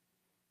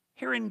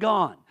here and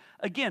gone.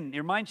 Again,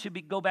 your mind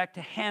should go back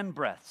to hand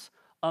breaths,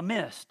 a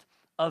mist,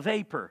 a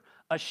vapor,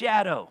 a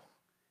shadow.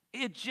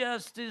 It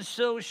just is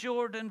so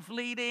short and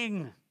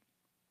fleeting.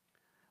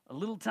 A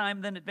little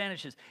time, then it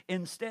vanishes.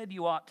 Instead,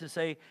 you ought to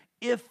say,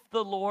 if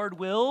the Lord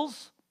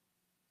wills,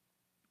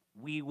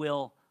 we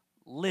will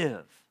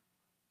live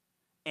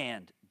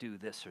and do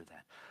this or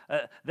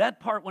that.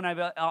 That part, when I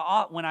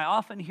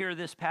often hear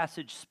this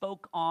passage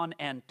spoke on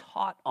and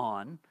taught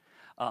on,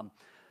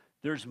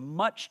 there's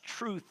much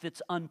truth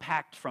that's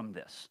unpacked from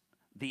this.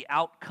 The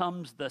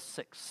outcomes, the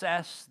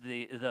success,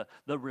 the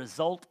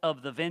result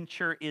of the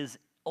venture is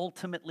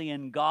ultimately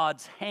in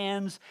God's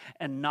hands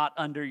and not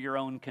under your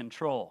own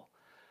control.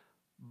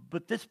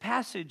 But this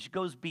passage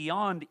goes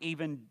beyond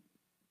even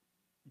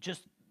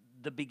just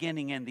the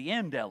beginning and the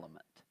end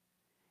element.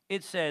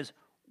 It says,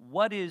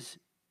 what is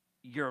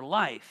your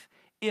life?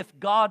 If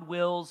God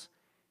wills,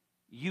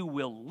 you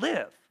will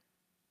live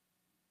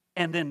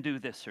and then do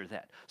this or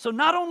that. So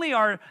not only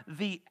are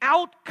the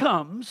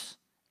outcomes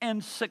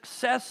and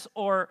success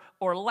or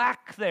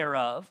lack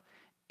thereof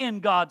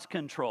in God's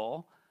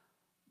control,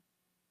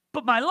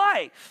 but my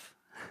life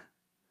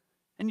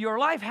and your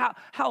life,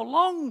 how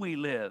long we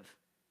live,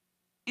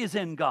 is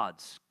in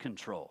God's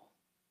control.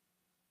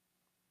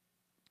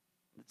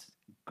 It's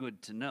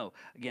good to know.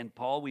 Again,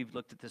 Paul, we've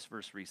looked at this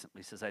verse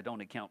recently, says, I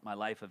don't account my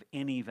life of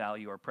any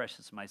value or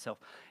precious to myself,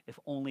 if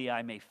only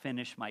I may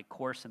finish my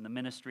course in the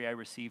ministry I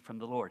received from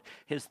the Lord.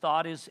 His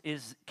thought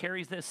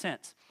carries this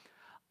sense.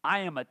 I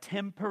am a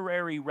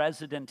temporary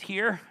resident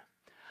here.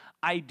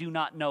 I do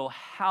not know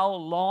how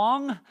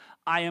long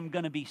I am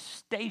going to be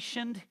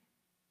stationed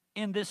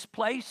in this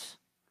place.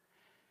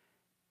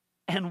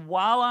 And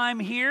while I'm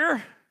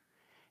here,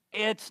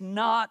 it's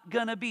not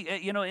going to be,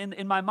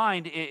 in my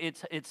mind,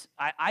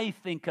 I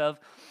think of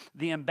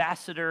the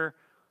ambassador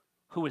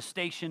who was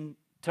stationed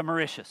to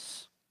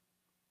Mauritius.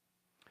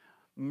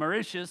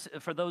 Mauritius,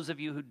 for those of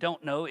you who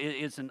don't know,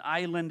 is an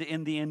island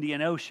in the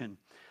Indian Ocean.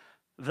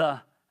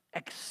 The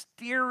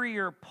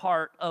exterior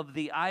part of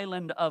the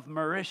island of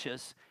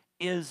Mauritius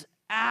is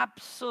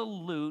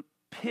absolute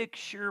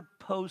picture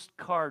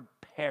postcard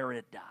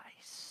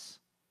paradise.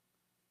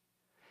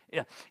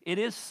 Yeah, it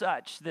is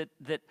such that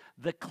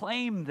the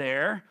claim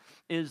there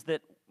is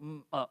that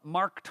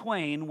Mark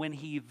Twain, when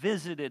he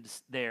visited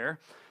there,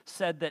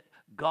 said that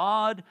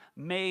God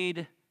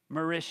made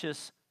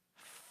Mauritius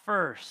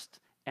first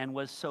and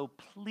was so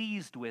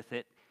pleased with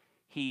it,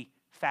 he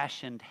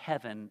fashioned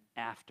heaven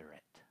after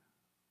it.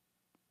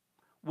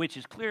 Which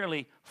is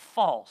clearly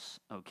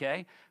false,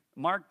 okay?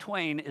 Mark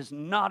Twain is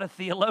not a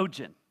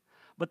theologian.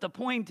 But the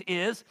point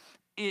is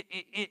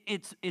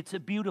it's a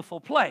beautiful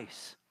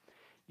place.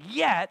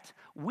 Yet,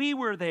 we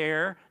were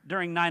there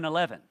during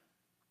 9/11.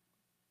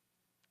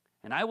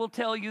 And I will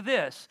tell you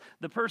this,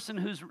 the person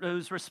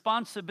whose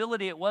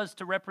responsibility it was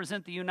to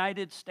represent the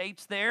United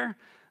States there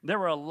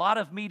were a lot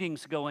of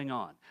meetings going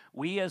on.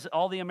 We, as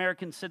all the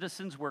American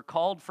citizens, were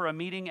called for a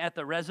meeting at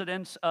the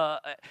residence,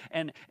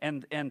 and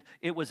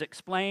it was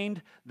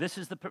explained, this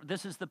is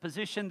the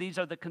position, these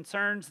are the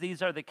concerns,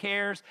 these are the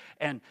cares,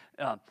 and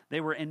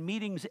they were in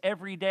meetings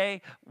every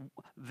day.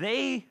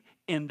 They,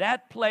 in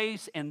that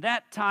place, in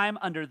that time,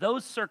 under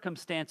those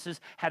circumstances,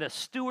 had a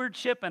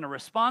stewardship and a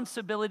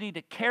responsibility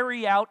to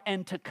carry out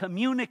and to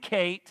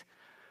communicate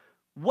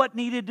what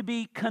needed to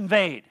be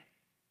conveyed.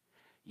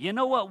 You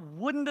know what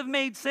wouldn't have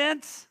made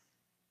sense?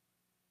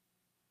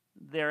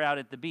 They're out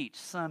at the beach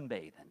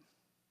sunbathing.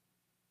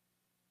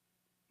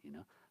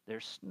 They're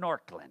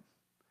snorkeling.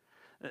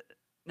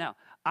 Now,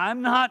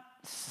 I'm not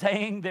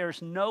saying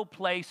there's no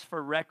place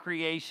for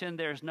recreation,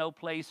 there's no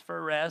place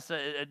for rest.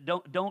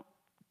 Don't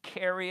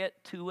carry it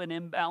to an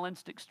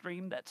imbalanced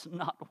extreme. That's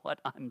not what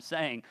I'm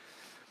saying.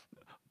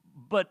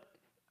 But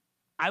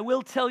I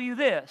will tell you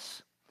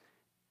this.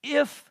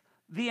 If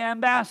the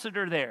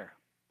ambassador there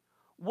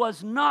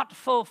was not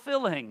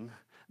fulfilling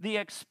the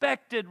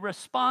expected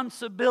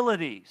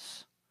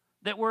responsibilities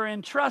that were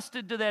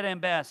entrusted to that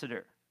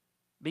ambassador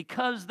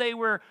because they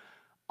were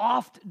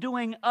oft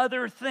doing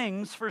other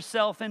things for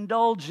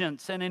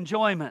self-indulgence and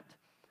enjoyment,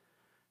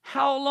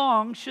 how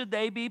long should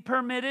they be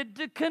permitted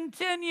to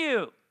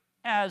continue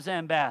as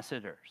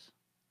ambassadors?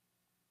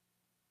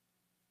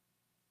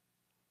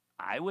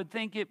 I would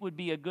think it would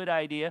be a good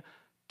idea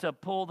to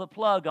pull the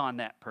plug on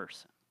that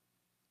person.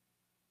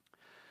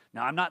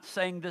 Now, I'm not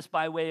saying this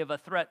by way of a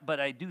threat, but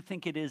I do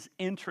think it is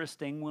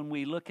interesting when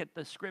we look at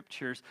the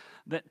Scriptures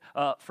that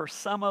for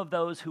some of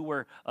those who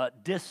were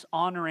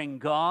dishonoring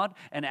God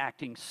and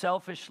acting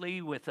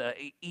selfishly with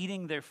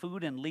eating their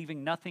food and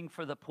leaving nothing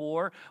for the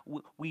poor,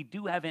 we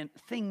do have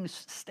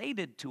things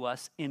stated to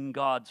us in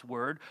God's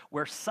Word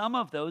where some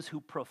of those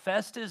who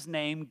professed His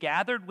name,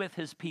 gathered with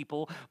His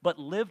people, but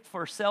lived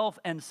for self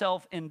and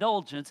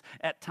self-indulgence,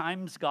 at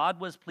times God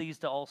was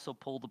pleased to also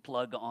pull the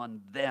plug on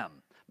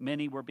them.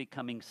 Many were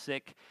becoming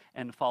sick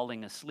and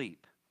falling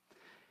asleep.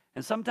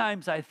 And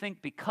sometimes I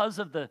think because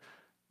of the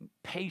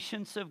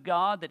patience of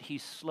God, that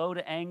He's slow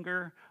to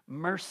anger,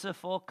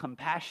 merciful,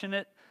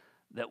 compassionate,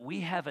 that we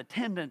have a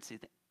tendency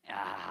to think,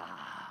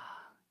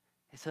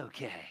 it's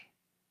okay.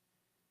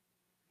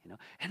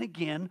 And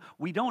again,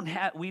 we don't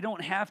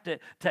have to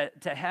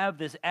have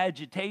this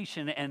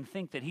agitation and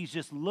think that He's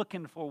just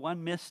looking for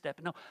one misstep.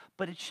 No,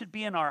 but it should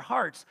be in our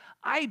hearts.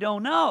 I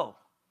don't know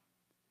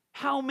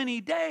how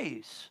many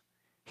days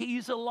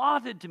He's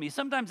allotted to me.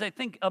 Sometimes I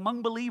think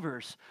among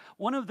believers,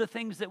 one of the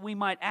things that we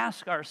might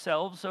ask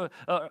ourselves,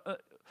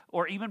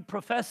 or even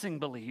professing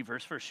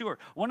believers for sure,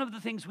 one of the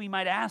things we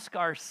might ask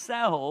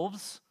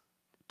ourselves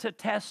to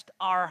test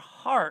our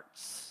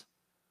hearts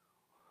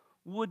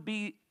would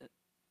be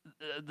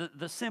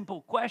the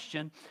simple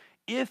question: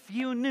 if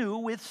you knew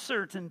with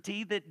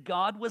certainty that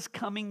God was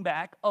coming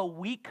back a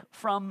week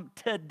from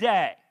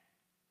today,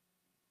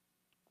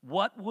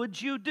 what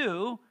would you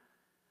do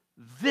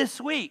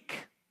this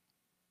week?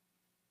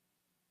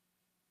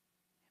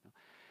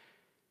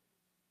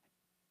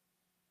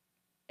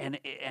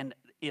 And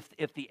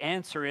if the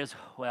answer is,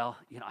 well,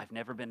 I've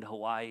never been to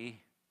Hawaii,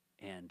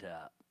 and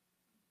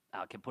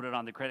I can put it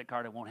on the credit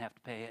card, I won't have to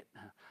pay it.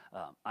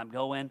 I'm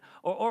going.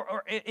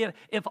 Or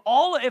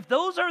if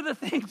those are the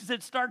things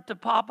that start to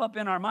pop up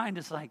in our mind,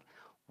 it's like,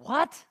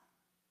 what?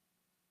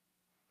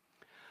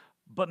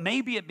 But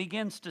maybe it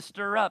begins to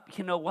stir up.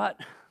 You know what?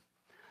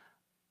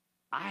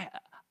 I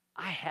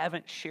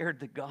haven't shared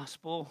the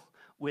gospel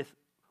with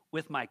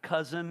my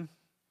cousin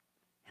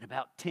in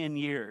about 10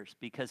 years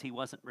because he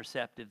wasn't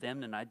receptive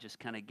then, and I just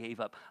kind of gave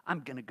up.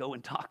 I'm going to go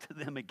and talk to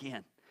them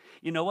again.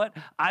 You know what?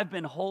 I've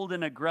been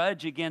holding a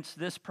grudge against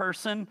this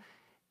person,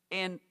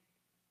 and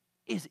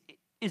is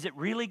it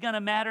really going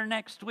to matter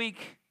next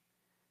week?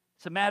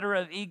 It's a matter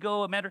of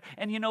ego,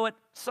 and you know what?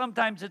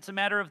 Sometimes it's a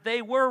matter of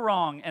they were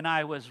wrong and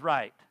I was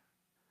right.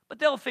 But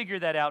they'll figure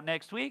that out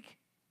next week.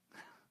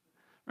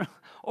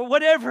 Or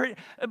whatever.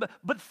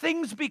 But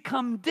things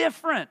become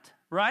different,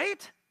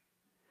 right?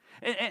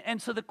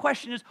 And so the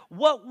question is,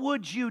 what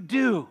would you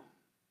do?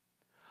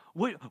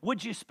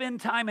 Would you spend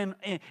time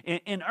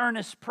in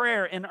earnest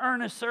prayer, in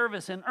earnest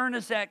service, in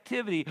earnest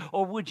activity,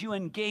 or would you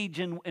engage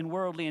in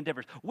worldly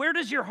endeavors? Where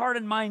does your heart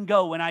and mind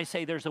go when I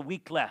say there's a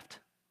week left?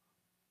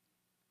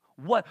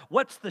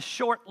 What's the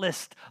short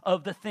list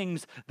of the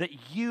things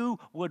that you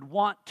would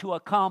want to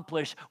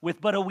accomplish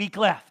with but a week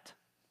left?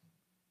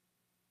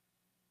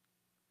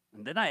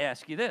 And then I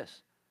ask you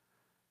this.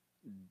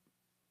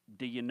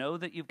 Do you know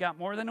that you've got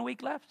more than a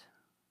week left?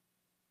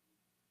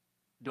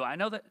 Do I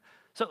know that?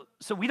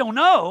 So we don't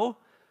know.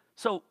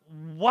 So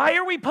why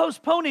are we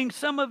postponing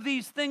some of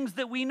these things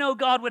that we know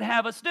God would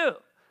have us do?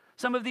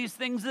 Some of these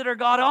things that are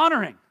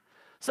God-honoring.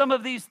 Some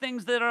of these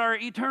things that are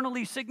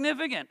eternally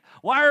significant.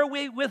 Why are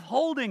we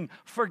withholding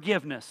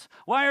forgiveness?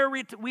 Why are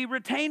we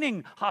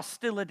retaining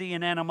hostility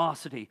and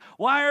animosity?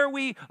 Why are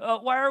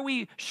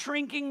we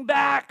shrinking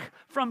back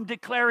from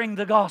declaring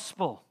the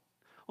gospel?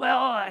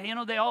 Well,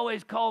 they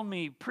always called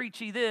me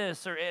preachy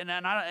this,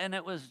 and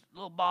it was a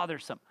little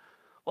bothersome.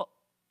 Well,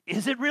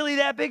 is it really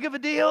that big of a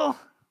deal?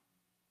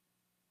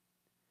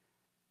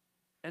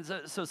 And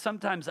so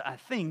sometimes I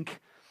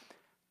think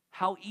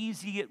how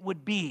easy it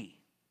would be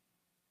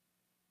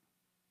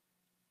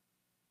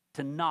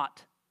to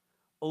not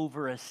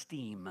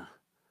overesteem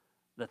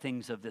the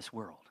things of this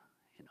world.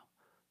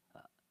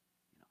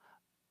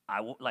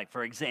 Like,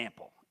 for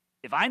example,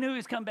 if I knew he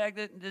was coming back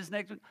this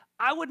next week,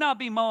 I would not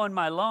be mowing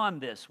my lawn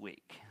this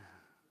week.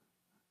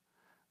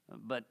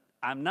 But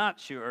I'm not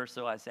sure,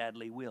 so I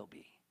sadly will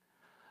be.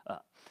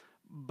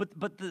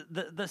 But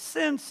the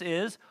sense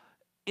is,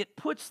 it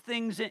puts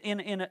things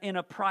in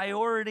a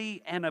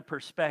priority and a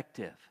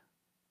perspective.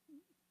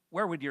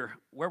 Where would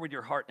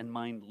your heart and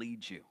mind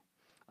lead you?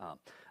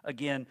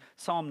 Again,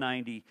 Psalm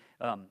 90,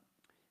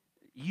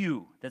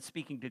 that's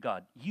speaking to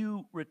God,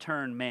 you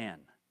return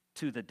man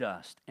to the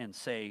dust and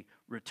say,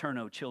 return,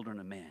 O children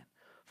of man.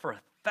 For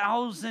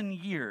 1,000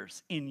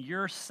 years in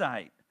your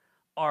sight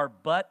are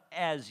but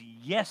as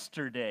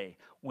yesterday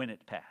when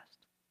it passed.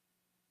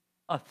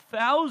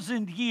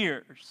 1,000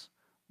 years,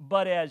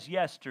 but as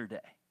yesterday.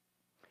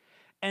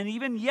 And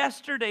even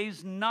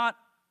yesterday's not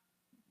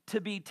to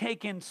be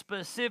taken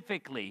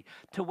specifically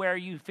to where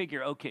you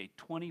figure, okay,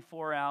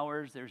 24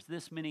 hours, there's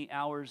this many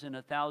hours in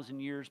 1,000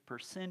 years,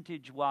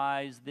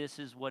 percentage-wise, this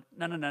is what,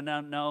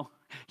 no.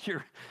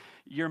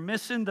 You're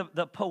missing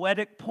the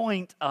poetic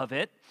point of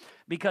it,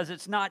 because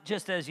it's not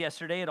just as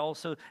yesterday, it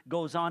also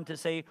goes on to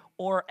say,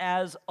 or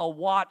as a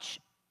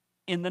watch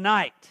in the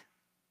night.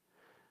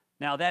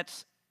 Now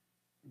that's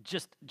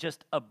just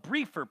a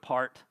briefer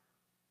part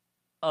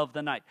of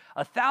the night.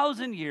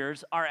 1,000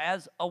 years are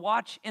as a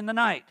watch in the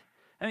night.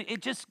 I mean,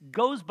 it just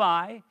goes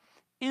by,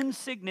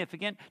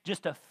 insignificant,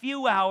 just a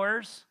few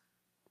hours,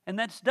 and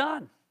that's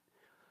done.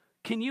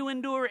 Can you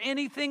endure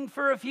anything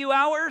for a few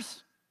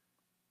hours?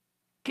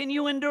 Can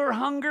you endure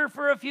hunger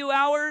for a few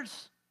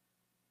hours?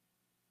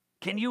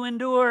 Can you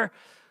endure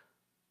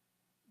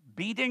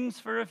beatings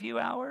for a few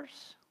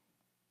hours?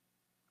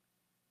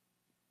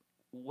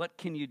 What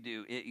can you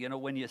do?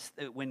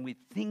 When we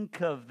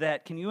think of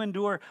that, can you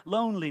endure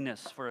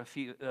loneliness for a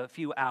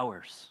few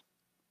hours?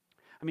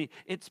 I mean,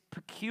 it's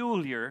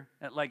peculiar.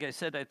 Like I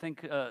said, I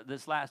think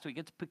this last week,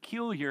 it's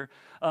peculiar.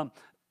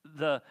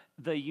 The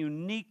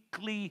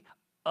uniquely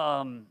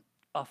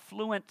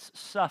affluent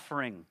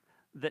suffering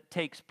that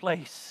takes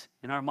place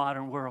in our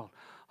modern world.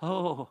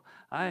 Oh,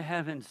 I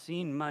haven't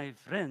seen my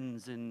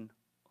friends in.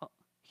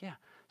 Yeah,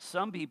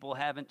 some people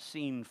haven't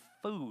seen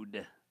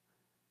food.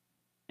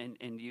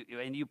 And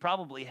you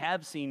probably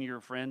have seen your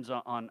friends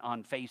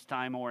on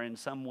FaceTime or in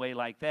some way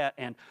like that,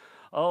 and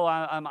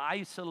I'm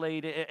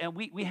isolated, and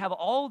we have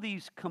all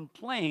these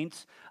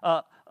complaints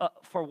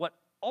for what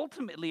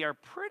ultimately are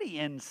pretty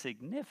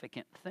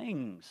insignificant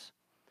things.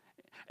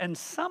 And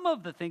some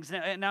of the things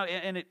now,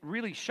 and it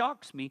really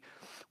shocks me,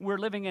 we're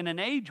living in an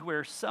age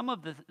where some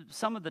of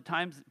the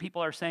times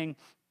people are saying,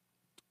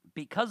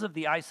 because of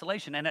the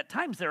isolation, and at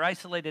times they're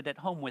isolated at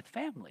home with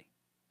family.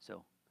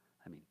 So,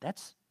 I mean,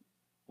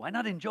 why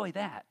not enjoy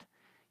that?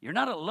 You're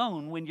not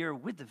alone when you're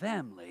with the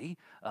family.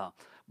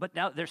 But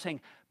now they're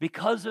saying,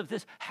 because of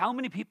this, how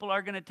many people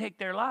are going to take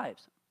their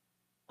lives?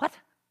 What?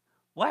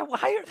 Why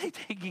are they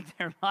taking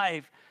their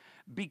life?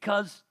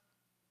 Because,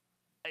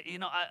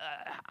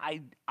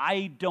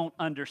 I don't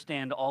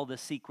understand all the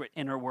secret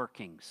inner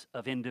workings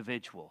of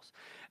individuals.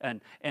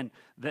 And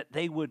that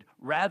they would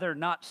rather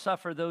not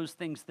suffer those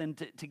things than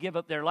to give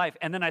up their life.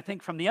 And then I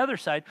think from the other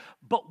side,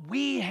 but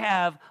we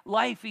have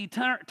life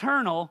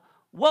eternal.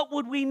 What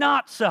would we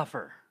not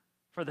suffer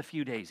for the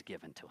few days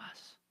given to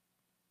us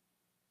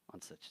on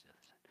such the other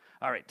side?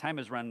 All right, time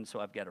is running, so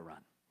I've got to run.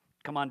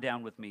 Come on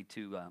down with me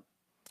to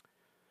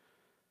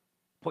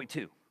point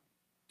 2.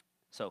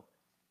 So,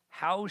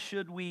 how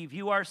should we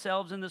view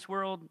ourselves in this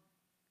world?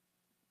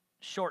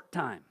 Short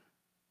time.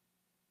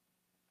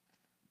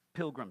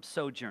 Pilgrims,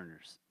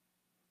 sojourners.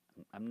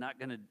 I'm not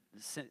going to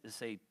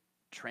say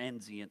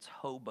transients,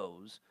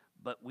 hobos,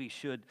 but we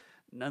should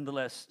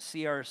nonetheless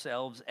see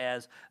ourselves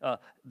as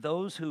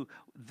those who,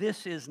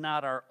 this is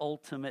not our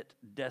ultimate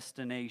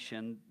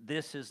destination.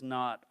 This is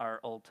not our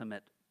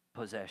ultimate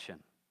possession.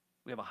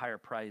 We have a higher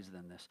prize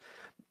than this.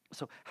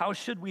 So how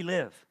should we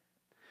live?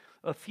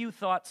 A few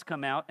thoughts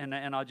come out, and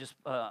I'll just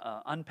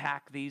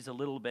unpack these a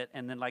little bit,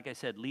 and then, like I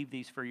said, leave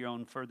these for your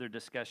own further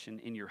discussion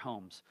in your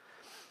homes.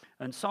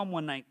 In Psalm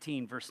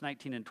 119, verse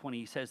 19 and 20,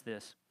 he says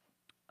this,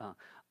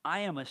 I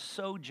am a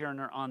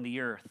sojourner on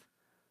the earth.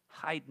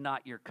 Hide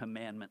not your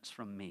commandments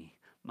from me.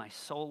 My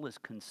soul is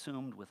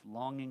consumed with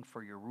longing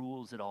for your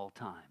rules at all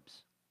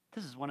times.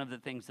 This is one of the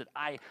things that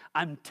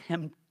I'm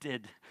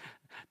tempted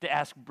to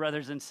ask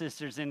brothers and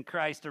sisters in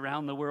Christ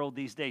around the world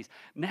these days.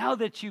 Now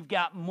that you've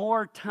got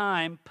more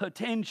time,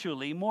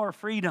 potentially more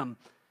freedom,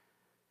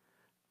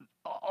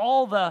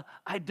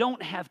 I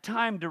don't have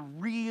time to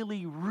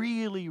really,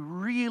 really,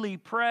 really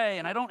pray,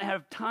 and I don't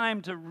have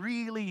time to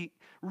really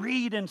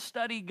read and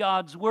study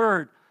God's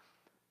Word.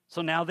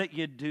 So now that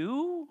you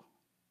do,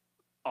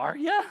 are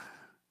you?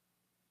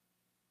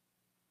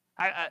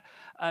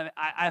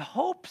 I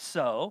hope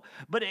so,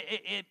 but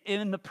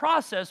in the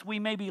process, we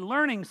may be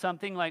learning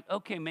something like,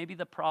 okay, maybe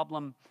the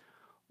problem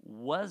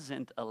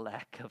wasn't a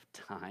lack of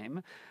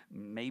time.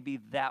 Maybe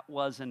that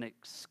was an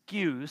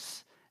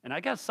excuse. And I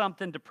got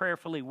something to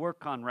prayerfully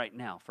work on right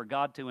now, for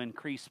God to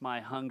increase my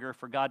hunger,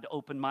 for God to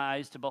open my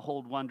eyes to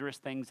behold wondrous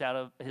things out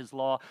of His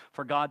law,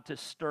 for God to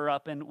stir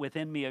up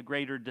within me a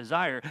greater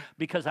desire,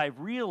 because I've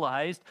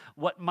realized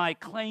what my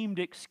claimed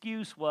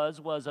excuse was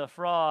a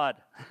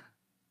fraud.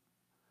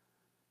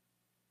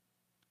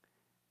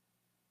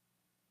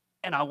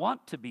 And I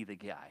want to be the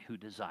guy who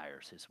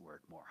desires His Word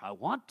more. I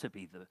want to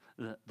be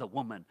the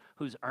woman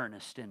who's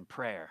earnest in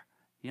prayer.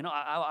 You know,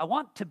 I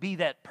want to be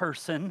that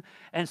person.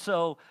 And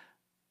so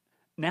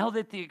now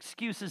that the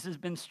excuses has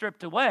been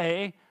stripped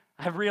away,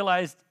 I've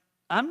realized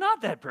I'm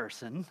not that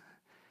person.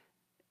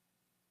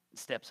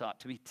 Steps ought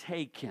to be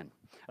taken.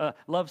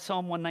 Love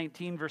Psalm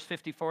 119, verse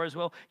 54 as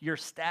well. Your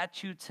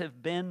statutes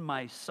have been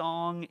my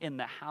song in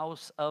the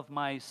house of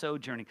my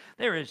sojourning.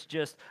 There is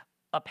just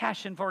a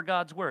passion for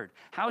God's Word.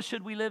 How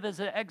should we live as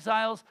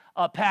exiles?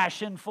 A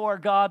passion for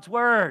God's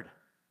Word.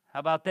 How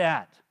about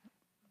that?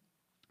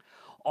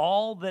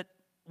 All that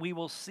we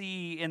will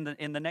see in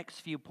the next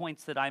few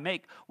points that I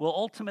make will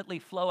ultimately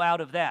flow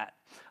out of that.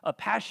 A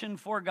passion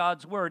for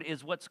God's Word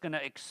is what's going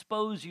to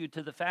expose you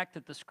to the fact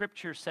that the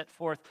Scriptures set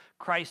forth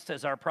Christ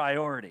as our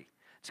priority.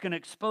 It's going to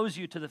expose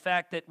you to the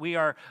fact that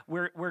we're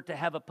to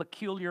have a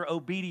peculiar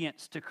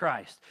obedience to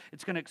Christ.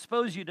 It's going to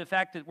expose you to the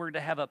fact that we're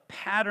to have a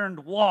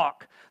patterned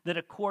walk that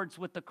accords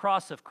with the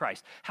cross of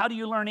Christ. How do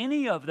you learn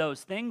any of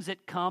those things?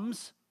 It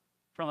comes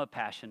from a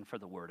passion for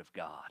the Word of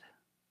God.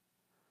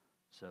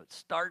 So it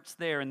starts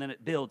there and then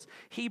it builds.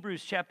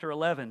 Hebrews chapter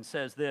 11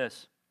 says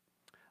this,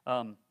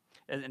 and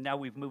now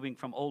we're moving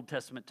from Old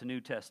Testament to New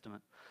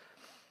Testament.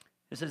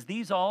 It says,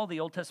 these all,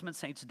 the Old Testament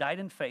saints, died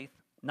in faith,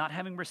 not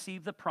having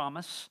received the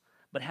promise,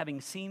 but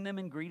having seen them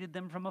and greeted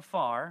them from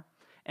afar,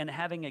 and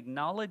having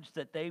acknowledged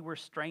that they were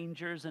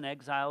strangers and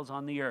exiles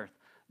on the earth.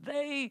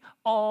 They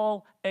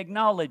all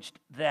acknowledged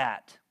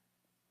that.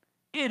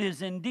 It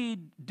is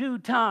indeed due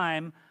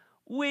time.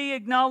 We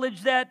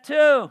acknowledge that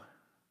too.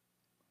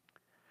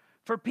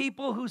 For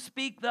people who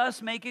speak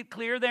thus make it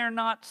clear they're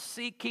not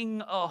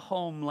seeking a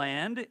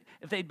homeland.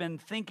 If they'd been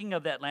thinking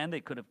of that land, they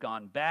could have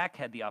gone back,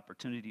 had the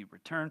opportunity to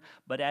return.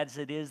 But as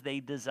it is, they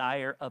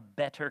desire a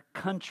better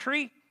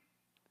country.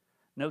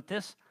 Note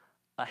this,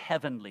 a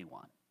heavenly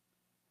one.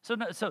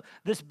 So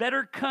this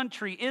better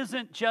country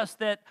isn't just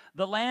that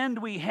the land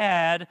we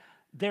had,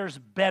 there's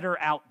better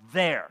out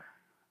there.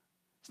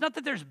 It's not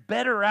that there's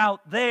better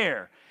out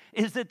there.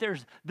 It's that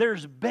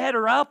there's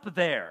better up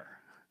there.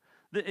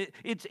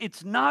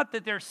 It's not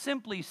that they're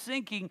simply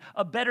seeking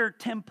a better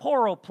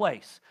temporal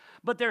place,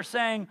 but they're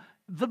saying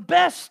the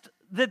best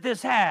that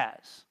this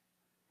has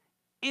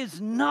is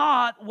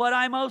not what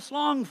I most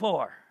long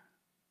for.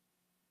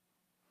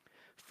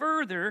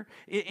 Further,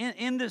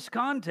 in this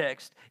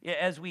context,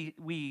 as we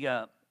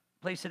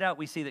place it out,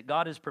 we see that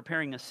God is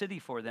preparing a city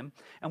for them,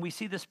 and we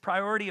see this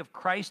priority of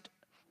Christ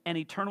and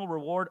eternal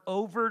reward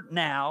over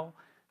now,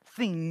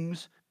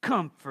 things,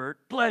 comfort,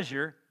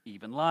 pleasure,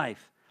 even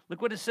life.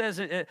 Look what it says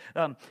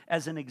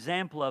as an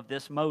example of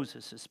this.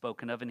 Moses is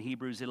spoken of in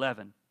Hebrews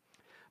 11.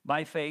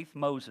 By faith,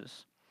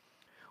 Moses,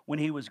 when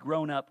he was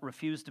grown up,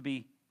 refused to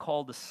be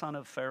called the son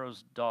of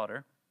Pharaoh's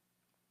daughter,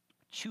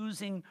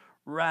 choosing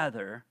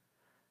rather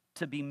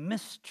to be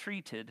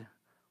mistreated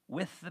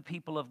with the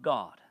people of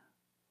God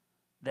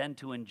than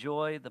to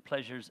enjoy the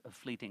pleasures of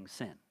fleeting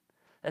sin.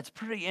 That's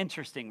pretty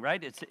interesting,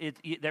 right?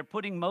 They're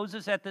putting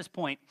Moses at this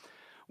point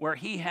where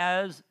he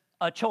has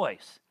a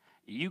choice.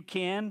 You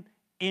can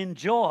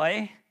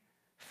enjoy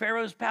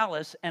Pharaoh's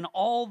palace and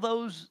all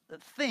those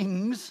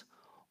things,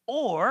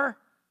 or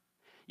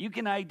you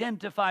can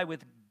identify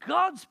with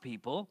God's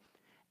people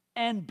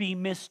and be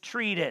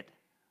mistreated.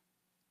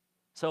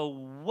 So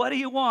what do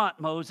you want,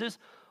 Moses?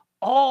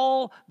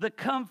 All the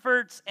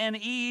comforts and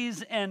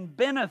ease and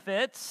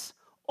benefits,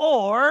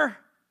 or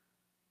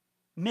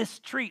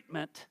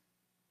mistreatment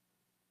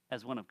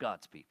as one of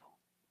God's people?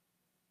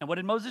 And what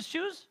did Moses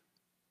choose?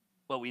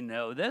 Well, we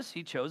know this.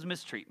 He chose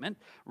mistreatment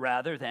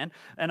rather than,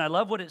 and I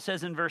love what it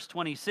says in verse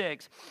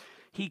 26,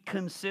 he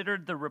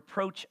considered the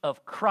reproach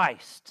of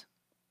Christ.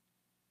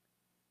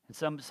 And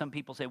some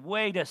people say,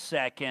 wait a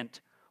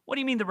second, what do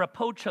you mean the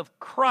reproach of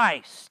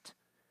Christ?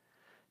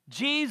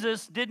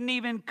 Jesus didn't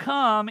even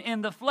come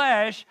in the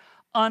flesh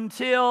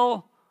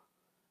until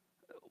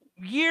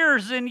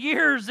years and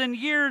years and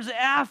years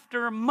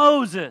after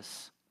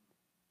Moses.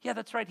 Yeah,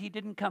 that's right, he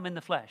didn't come in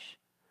the flesh.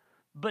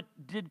 But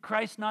did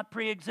Christ not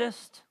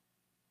pre-exist?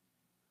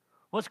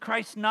 Was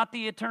Christ not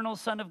the eternal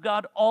Son of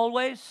God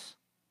always?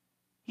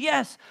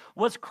 Yes.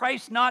 Was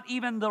Christ not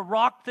even the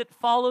rock that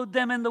followed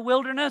them in the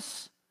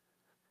wilderness?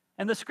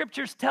 And the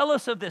scriptures tell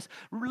us of this.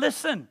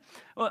 Listen,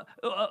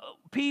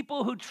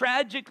 people who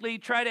tragically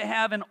try to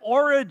have an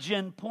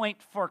origin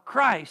point for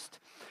Christ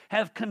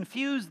have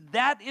confused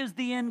that is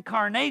the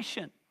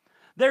incarnation.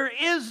 There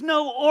is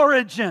no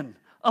origin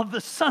of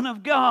the Son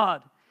of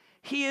God.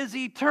 He is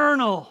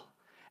eternal.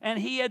 And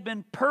he had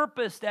been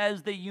purposed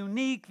as the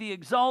unique, the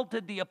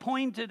exalted, the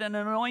appointed, and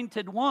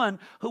anointed one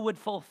who would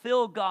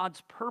fulfill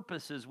God's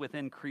purposes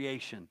within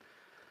creation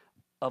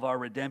of our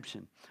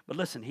redemption. But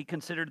listen, he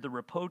considered the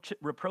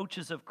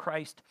reproaches of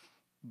Christ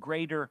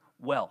greater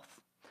wealth.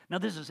 Now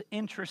this is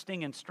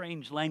interesting and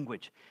strange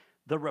language.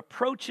 The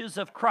reproaches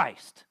of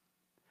Christ.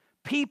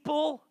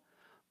 People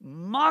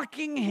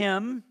mocking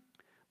him,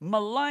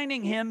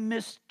 maligning him,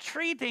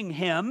 mistreating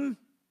him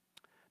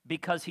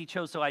because he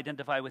chose to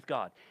identify with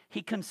God.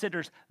 He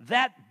considers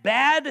that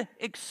bad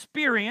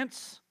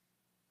experience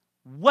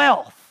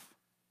wealth.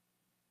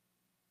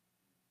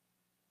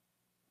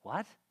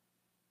 What?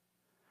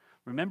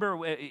 Remember,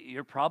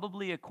 you're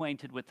probably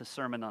acquainted with the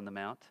Sermon on the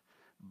Mount.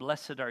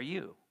 Blessed are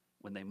you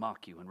when they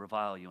mock you and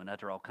revile you and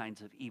utter all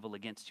kinds of evil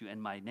against you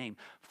in my name,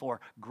 for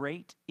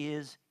great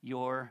is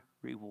your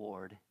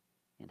reward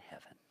in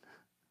heaven.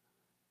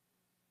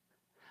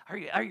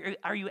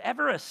 Are you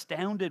ever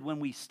astounded when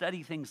we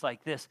study things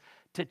like this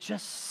to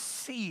just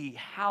see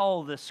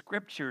how the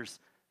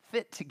scriptures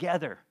fit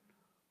together?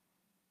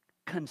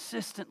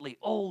 Consistently,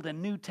 Old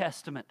and New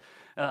Testament,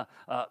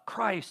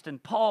 Christ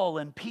and Paul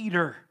and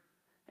Peter,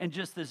 and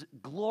just this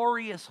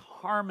glorious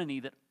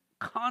harmony that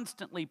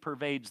constantly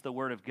pervades the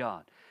Word of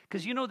God.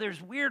 Because there's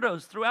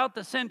weirdos throughout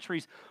the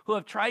centuries who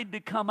have tried to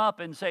come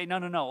up and say, no,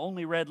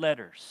 only red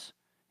letters,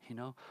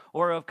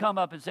 or have come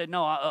up and said,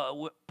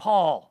 no,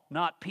 Paul,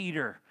 not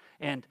Peter,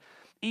 and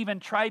even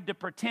tried to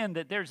pretend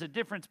that there's a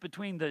difference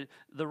between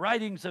the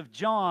writings of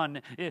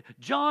John.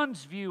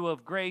 John's view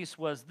of grace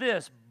was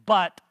this,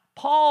 but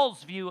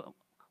Paul's view, what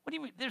do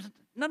you mean? There's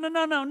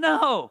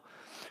no.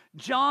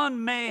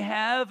 John may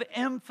have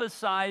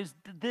emphasized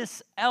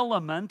this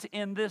element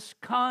in this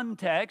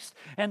context,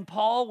 and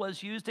Paul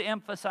was used to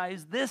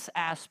emphasize this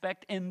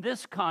aspect in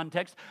this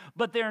context,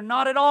 but they're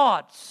not at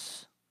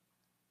odds.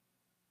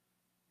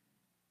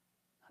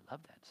 I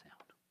love that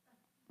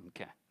sound.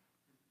 Okay.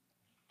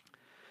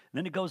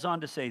 Then it goes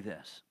on to say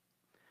this.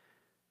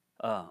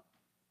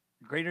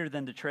 Greater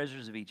than the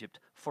treasures of Egypt,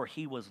 for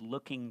he was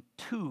looking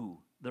to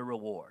the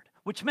reward.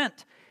 Which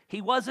meant he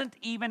wasn't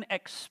even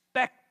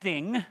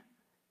expecting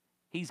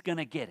he's going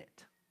to get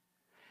it.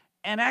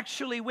 And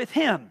actually with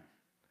him,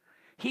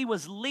 he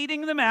was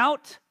leading them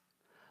out,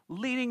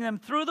 leading them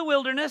through the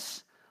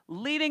wilderness,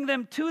 leading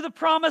them to the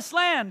promised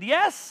land.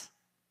 Yes?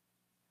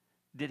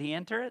 Did he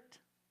enter it?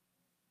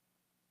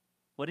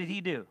 What did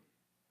he do?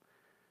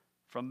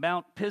 From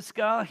Mount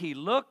Pisgah, he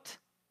looked,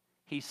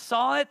 he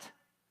saw it,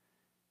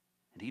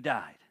 and he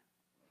died.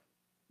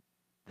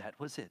 That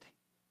was it.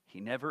 He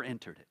never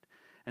entered it.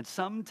 And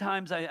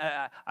sometimes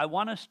I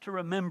want us to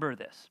remember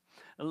this.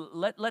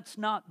 Let's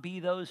not be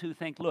those who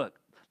think, look,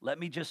 let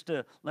me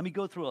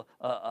go through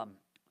a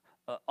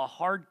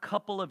hard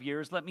couple of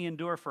years. Let me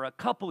endure for a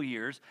couple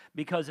years,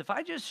 because if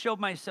I just show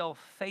myself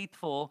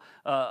faithful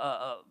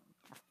for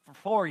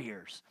 4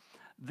 years,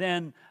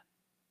 then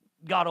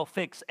God will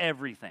fix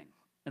everything.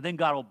 And then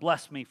God will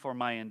bless me for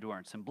my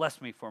endurance and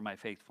bless me for my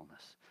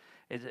faithfulness.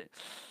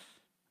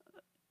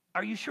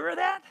 Are you sure of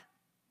that?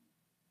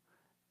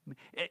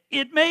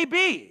 It may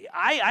be.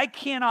 I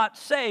cannot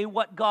say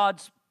what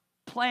God's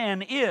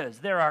plan is.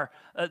 There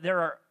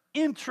are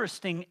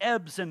interesting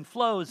ebbs and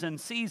flows and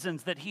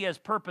seasons that he has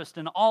purposed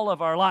in all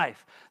of our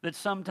life that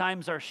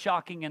sometimes are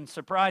shocking and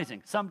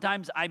surprising.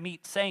 Sometimes I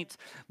meet saints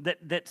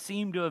that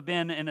seem to have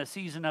been in a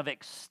season of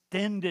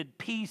extended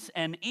peace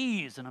and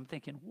ease, and I'm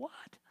thinking,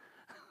 what?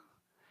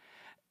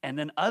 And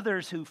then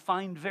others who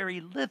find very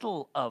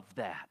little of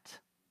that.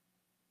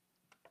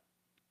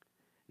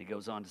 He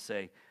goes on to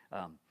say,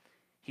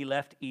 he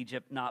left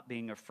Egypt not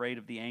being afraid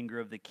of the anger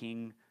of the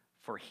king,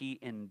 for he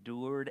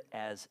endured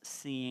as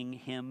seeing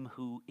him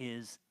who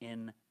is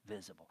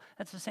invisible.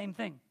 That's the same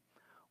thing.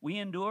 We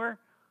endure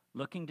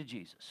looking to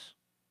Jesus,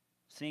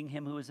 seeing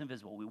him who is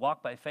invisible. We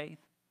walk by faith,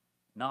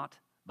 not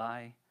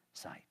by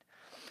sight.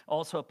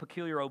 Also, a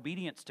peculiar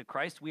obedience to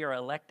Christ. We are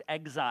elect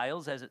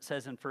exiles, as it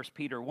says in 1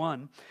 Peter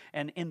 1.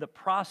 And in the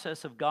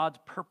process of God's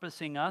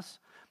purposing us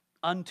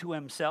unto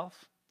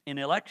himself in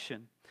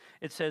election,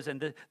 it says,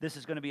 and this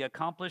is going to be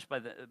accomplished by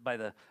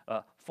the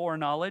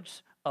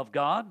foreknowledge of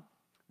God.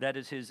 That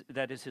is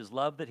his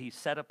love that he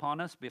set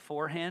upon us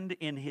beforehand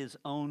in his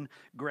own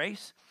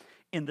grace.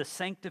 In the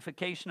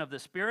sanctification of the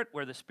Spirit,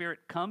 where the Spirit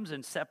comes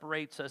and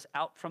separates us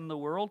out from the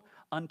world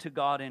unto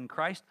God in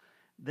Christ.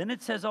 Then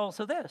it says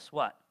also this,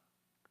 what?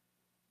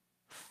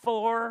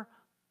 For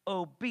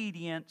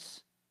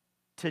obedience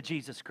to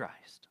Jesus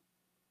Christ.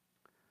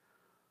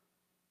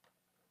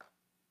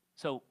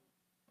 So,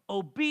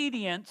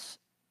 obedience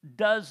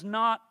does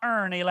not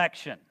earn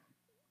election,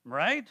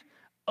 right?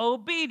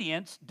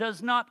 Obedience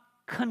does not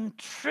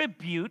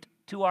contribute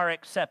to our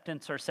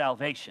acceptance or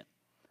salvation.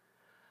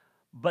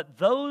 But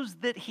those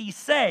that he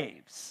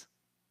saves,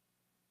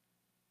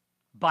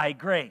 by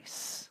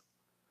grace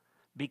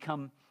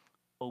become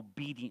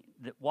obedient,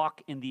 that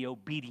walk in the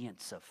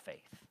obedience of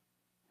faith,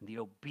 in the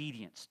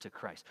obedience to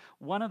Christ.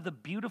 One of the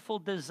beautiful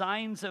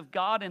designs of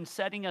God in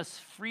setting us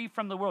free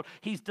from the world,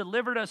 He's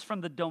delivered us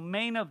from the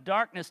domain of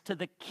darkness to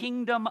the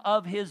kingdom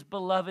of His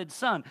beloved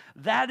Son.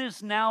 That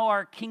is now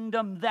our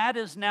kingdom. That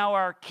is now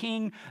our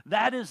King.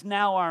 That is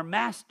now our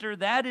Master.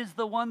 That is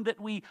the one that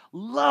we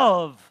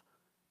love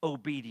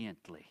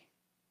obediently.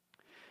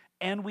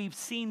 And we've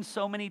seen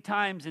so many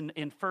times in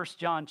 1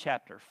 John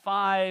chapter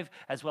 5,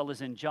 as well as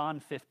in John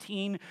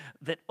 15,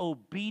 that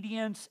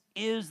obedience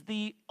is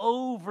the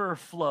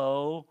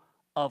overflow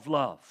of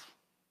love.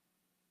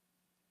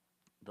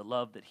 The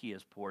love that He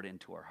has poured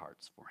into our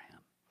hearts for Him.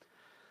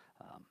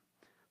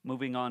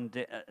 Moving on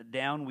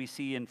down, we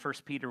see in 1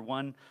 Peter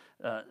 1,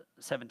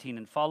 17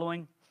 and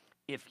following,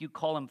 if you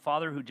call Him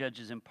Father who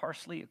judges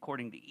impartially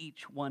according to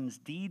each one's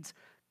deeds,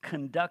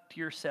 conduct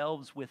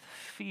yourselves with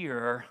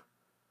fear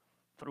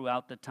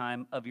throughout the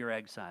time of your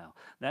exile.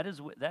 That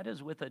is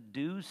with a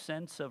due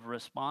sense of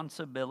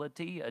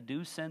responsibility, a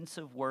due sense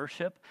of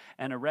worship,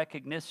 and a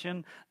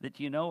recognition that,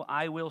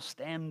 I will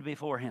stand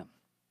before Him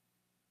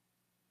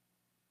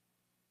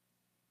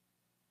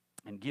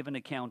and give an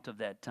account of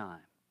that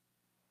time.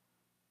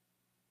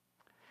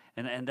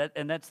 And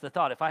that's the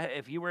thought.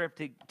 If you were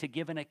to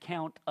give an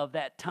account of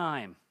that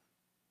time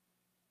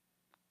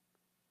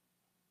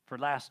for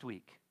last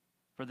week,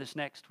 for this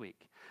next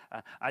week.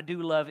 I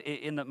do love,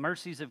 in the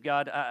mercies of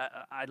God,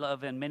 I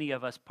love, and many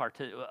of us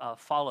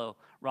follow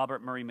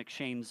Robert Murray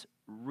McShane's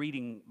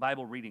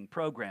Bible reading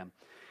program.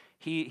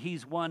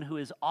 He's one who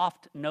is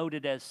oft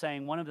noted as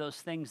saying one of those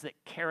things that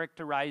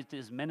characterized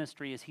his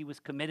ministry is he was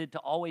committed to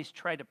always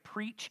try to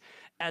preach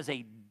as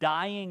a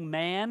dying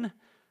man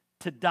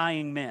to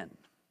dying men.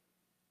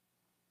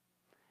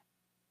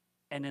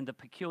 And in the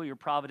peculiar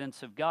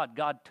providence of God,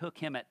 God took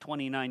him at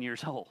 29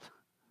 years old.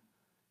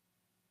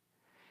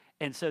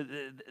 And so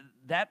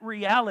that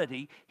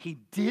reality, he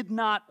did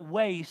not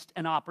waste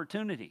an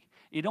opportunity.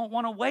 You don't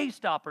want to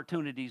waste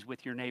opportunities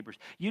with your neighbors.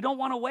 You don't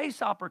want to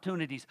waste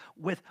opportunities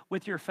with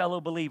your fellow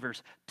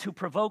believers to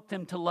provoke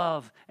them to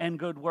love and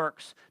good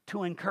works,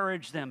 to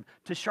encourage them,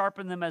 to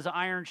sharpen them as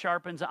iron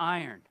sharpens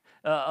iron,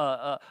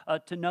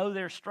 to know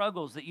their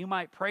struggles that you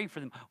might pray for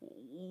them.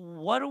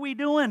 What are we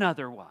doing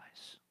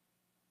otherwise?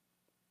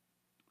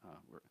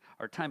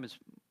 Our time is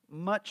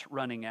much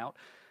running out.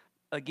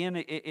 Again,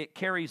 it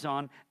carries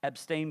on,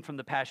 abstain from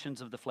the passions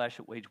of the flesh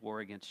that wage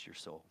war against your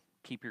soul.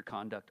 Keep your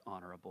conduct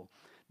honorable.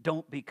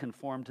 Don't be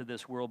conformed to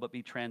this world, but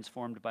be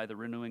transformed by the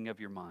renewing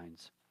of your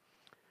minds.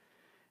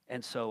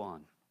 And so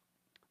on.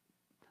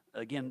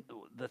 Again,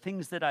 the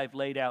things that I've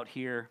laid out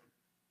here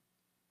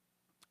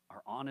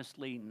are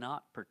honestly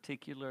not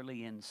particularly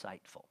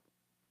insightful.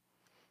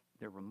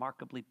 They're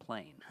remarkably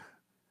plain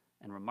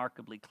and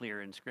remarkably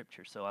clear in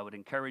Scripture. So I would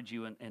encourage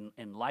you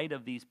in light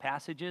of these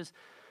passages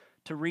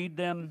to read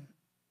them,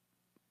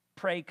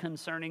 pray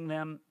concerning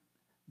them,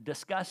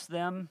 discuss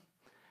them,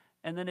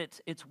 and then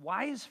it's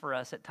wise for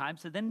us at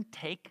times to then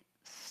take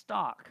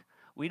stock.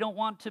 We don't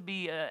want to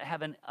be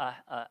have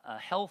a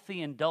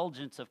healthy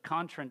indulgence of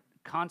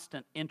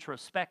constant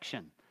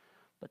introspection,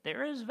 but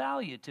there is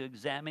value to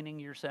examining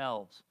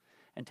yourselves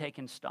and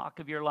taking stock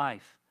of your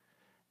life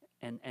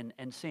and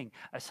seeing.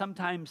 I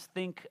sometimes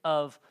think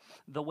of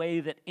the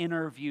way that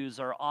interviews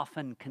are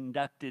often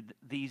conducted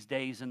these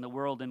days in the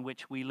world in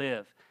which we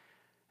live,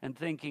 and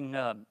thinking,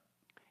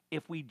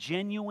 if we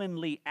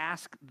genuinely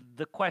ask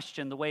the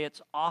question the way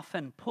it's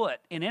often put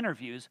in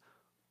interviews,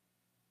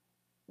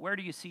 where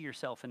do you see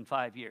yourself in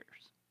 5 years?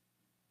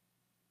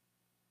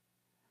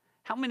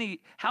 How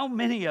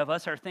many of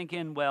us are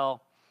thinking,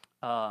 well,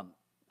 I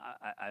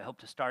hope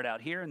to start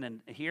out here and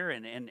then here,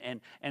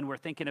 and we're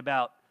thinking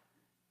about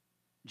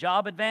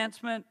job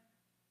advancement,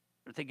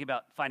 we're thinking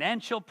about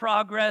financial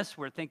progress,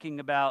 we're thinking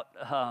about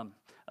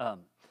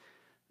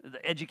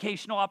the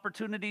educational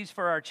opportunities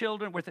for our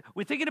children.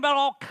 We're thinking about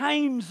all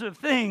kinds of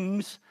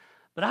things,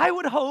 but I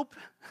would hope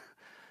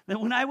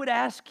that when I would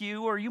ask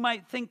you, or you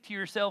might think to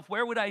yourself,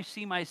 where would I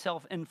see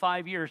myself in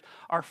 5 years?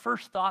 Our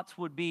first thoughts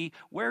would be,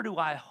 where do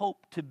I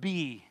hope to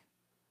be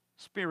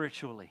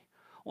spiritually?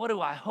 What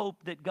do I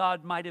hope that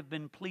God might have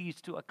been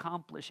pleased to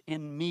accomplish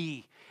in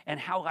me, and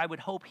how I would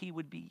hope He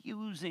would be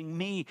using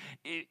me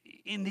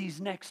in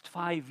these next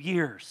 5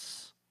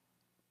 years?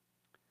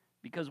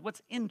 Because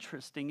what's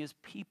interesting is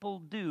people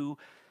do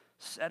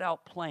set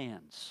out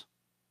plans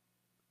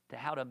to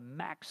how to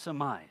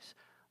maximize.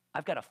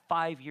 I've got a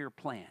 5-year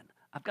plan.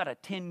 I've got a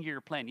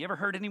 10-year plan. You ever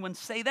heard anyone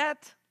say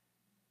that?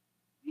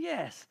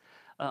 Yes.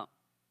 I'm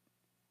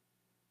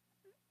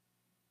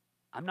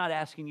not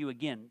asking you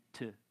again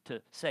to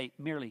say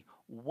merely,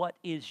 what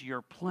is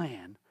your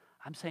plan?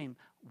 I'm saying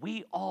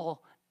we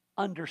all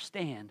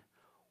understand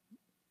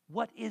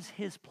what is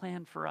His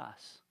plan for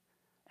us.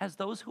 As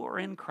those who are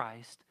in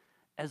Christ,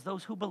 as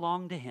those who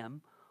belong to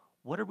Him,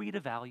 what are we to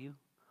value?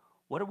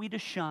 What are we to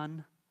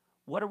shun?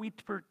 What are we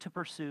to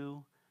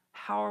pursue?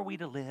 How are we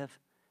to live?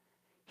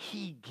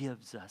 He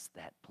gives us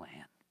that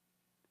plan.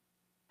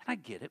 And I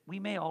get it. We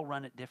may all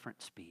run at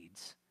different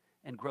speeds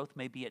And growth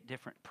may be at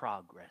different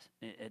progress,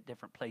 at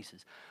different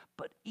places.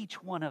 But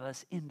each one of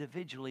us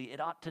individually,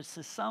 it ought to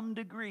some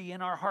degree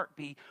in our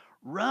heartbeat,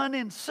 run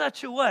in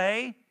such a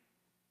way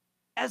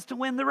as to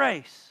win the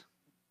race.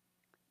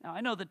 Now,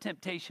 I know the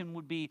temptation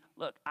would be,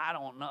 look, I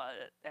don't know,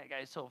 that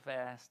guy's so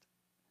fast.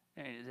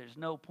 There's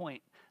no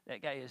point.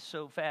 That guy is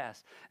so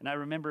fast. And I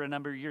remember a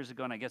number of years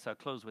ago, and I guess I'll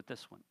close with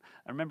this one.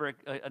 I remember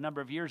a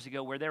number of years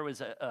ago where there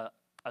was a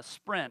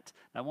sprint.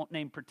 I won't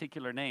name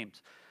particular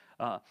names.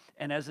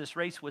 And as this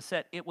race was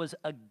set, it was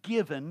a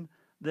given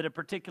that a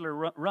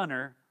particular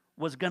runner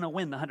was going to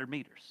win the 100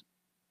 meters.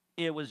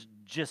 It was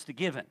just a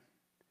given.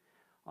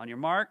 On your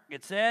mark,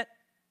 get set,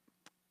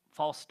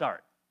 false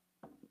start.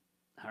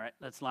 All right,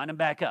 let's line them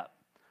back up.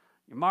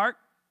 Your mark,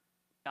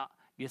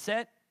 get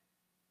set,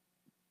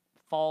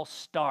 false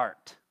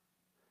start.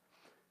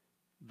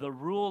 The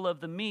rule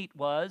of the meet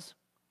was,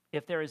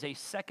 if there is a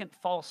second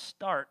false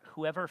start,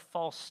 whoever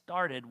false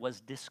started was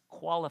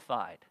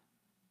disqualified.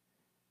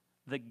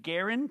 The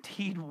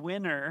guaranteed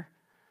winner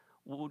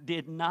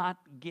did not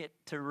get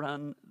to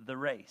run the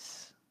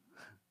race.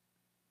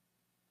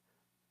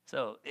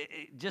 So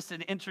just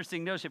an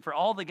interesting notion for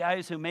all the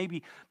guys who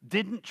maybe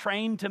didn't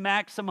train to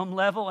maximum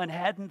level and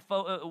hadn't,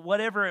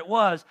 whatever it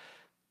was,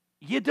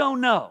 you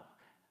don't know.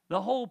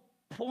 The whole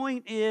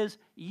point is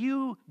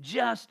you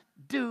just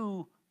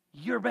do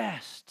your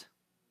best.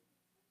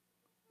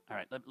 All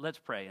right, let's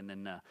pray. And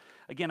then,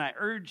 again, I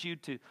urge you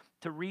to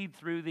read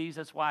through these.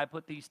 That's why I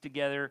put these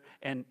together.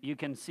 And you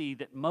can see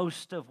that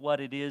most of what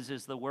it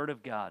is the Word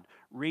of God.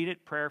 Read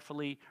it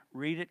prayerfully.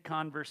 Read it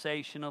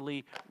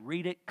conversationally.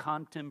 Read it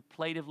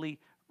contemplatively.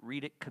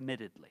 Read it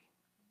committedly.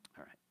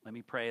 All right, let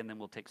me pray, and then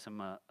we'll take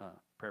some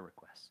prayer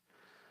requests.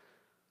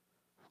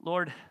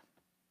 Lord,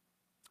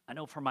 I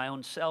know for my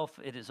own self,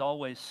 it is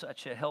always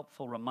such a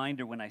helpful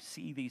reminder when I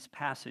see these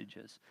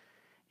passages.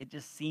 It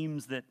just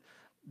seems that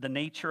the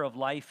nature of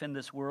life in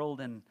this world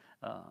and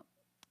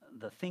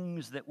the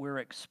things that we're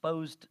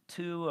exposed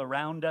to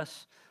around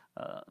us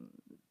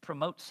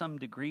promote some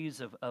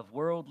degrees of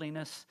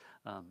worldliness,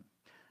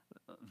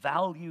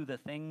 value the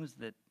things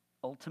that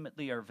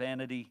ultimately are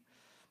vanity,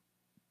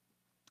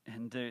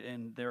 and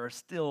there are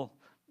still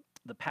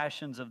the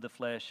passions of the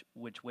flesh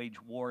which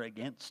wage war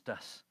against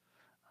us,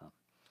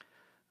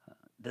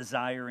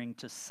 desiring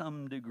to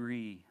some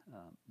degree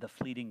the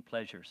fleeting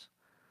pleasures.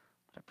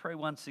 I pray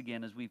once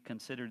again, as we've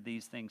considered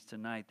these things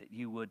tonight, that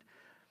you would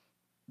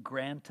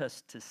grant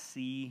us to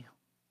see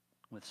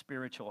with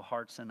spiritual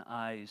hearts and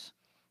eyes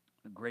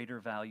a greater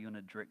value and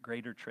a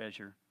greater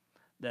treasure,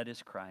 that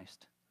is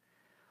Christ.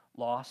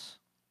 Loss,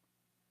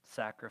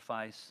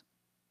 sacrifice,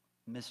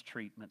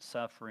 mistreatment,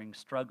 suffering,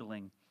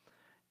 struggling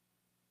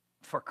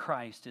for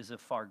Christ is of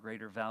far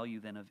greater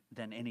value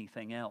than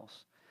anything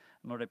else.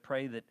 And Lord, I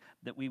pray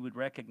that we would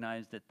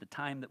recognize that the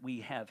time that we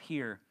have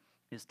here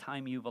is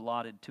time you've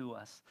allotted to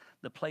us.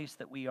 The place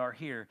that we are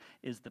here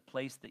is the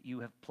place that you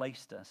have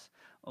placed us.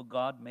 Oh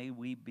God, may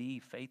we be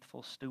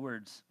faithful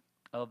stewards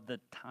of the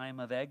time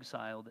of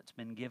exile that's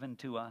been given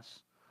to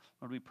us.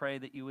 Lord, we pray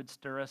that you would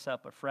stir us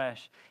up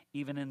afresh,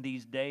 even in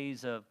these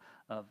days of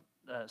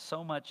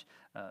so much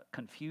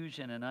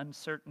confusion and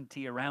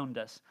uncertainty around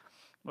us.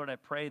 Lord, I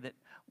pray that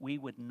we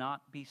would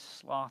not be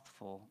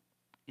slothful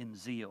in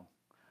zeal,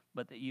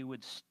 but that you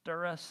would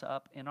stir us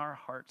up in our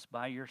hearts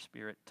by your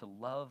Spirit to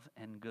love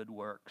and good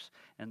works,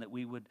 and that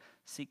we would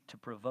seek to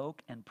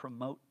provoke and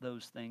promote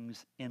those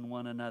things in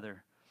one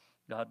another.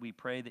 God, we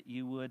pray that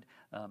you would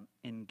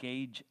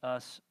engage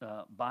us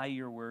by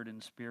your word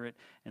and Spirit,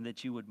 and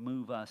that you would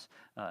move us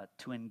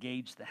to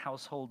engage the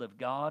household of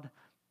God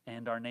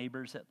and our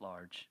neighbors at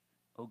large.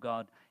 Oh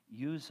God,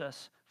 use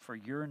us for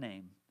your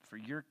name, for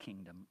your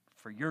kingdom,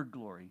 for your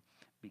glory,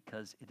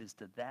 because it is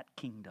to that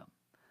kingdom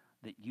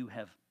that you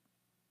have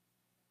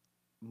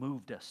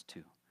moved us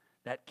to,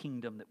 that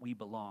kingdom that we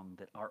belong,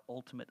 that our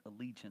ultimate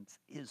allegiance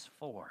is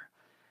for.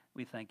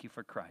 We thank you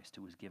for Christ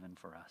who was given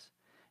for us.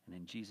 And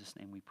in Jesus'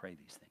 name we pray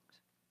these things.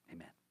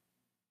 Amen.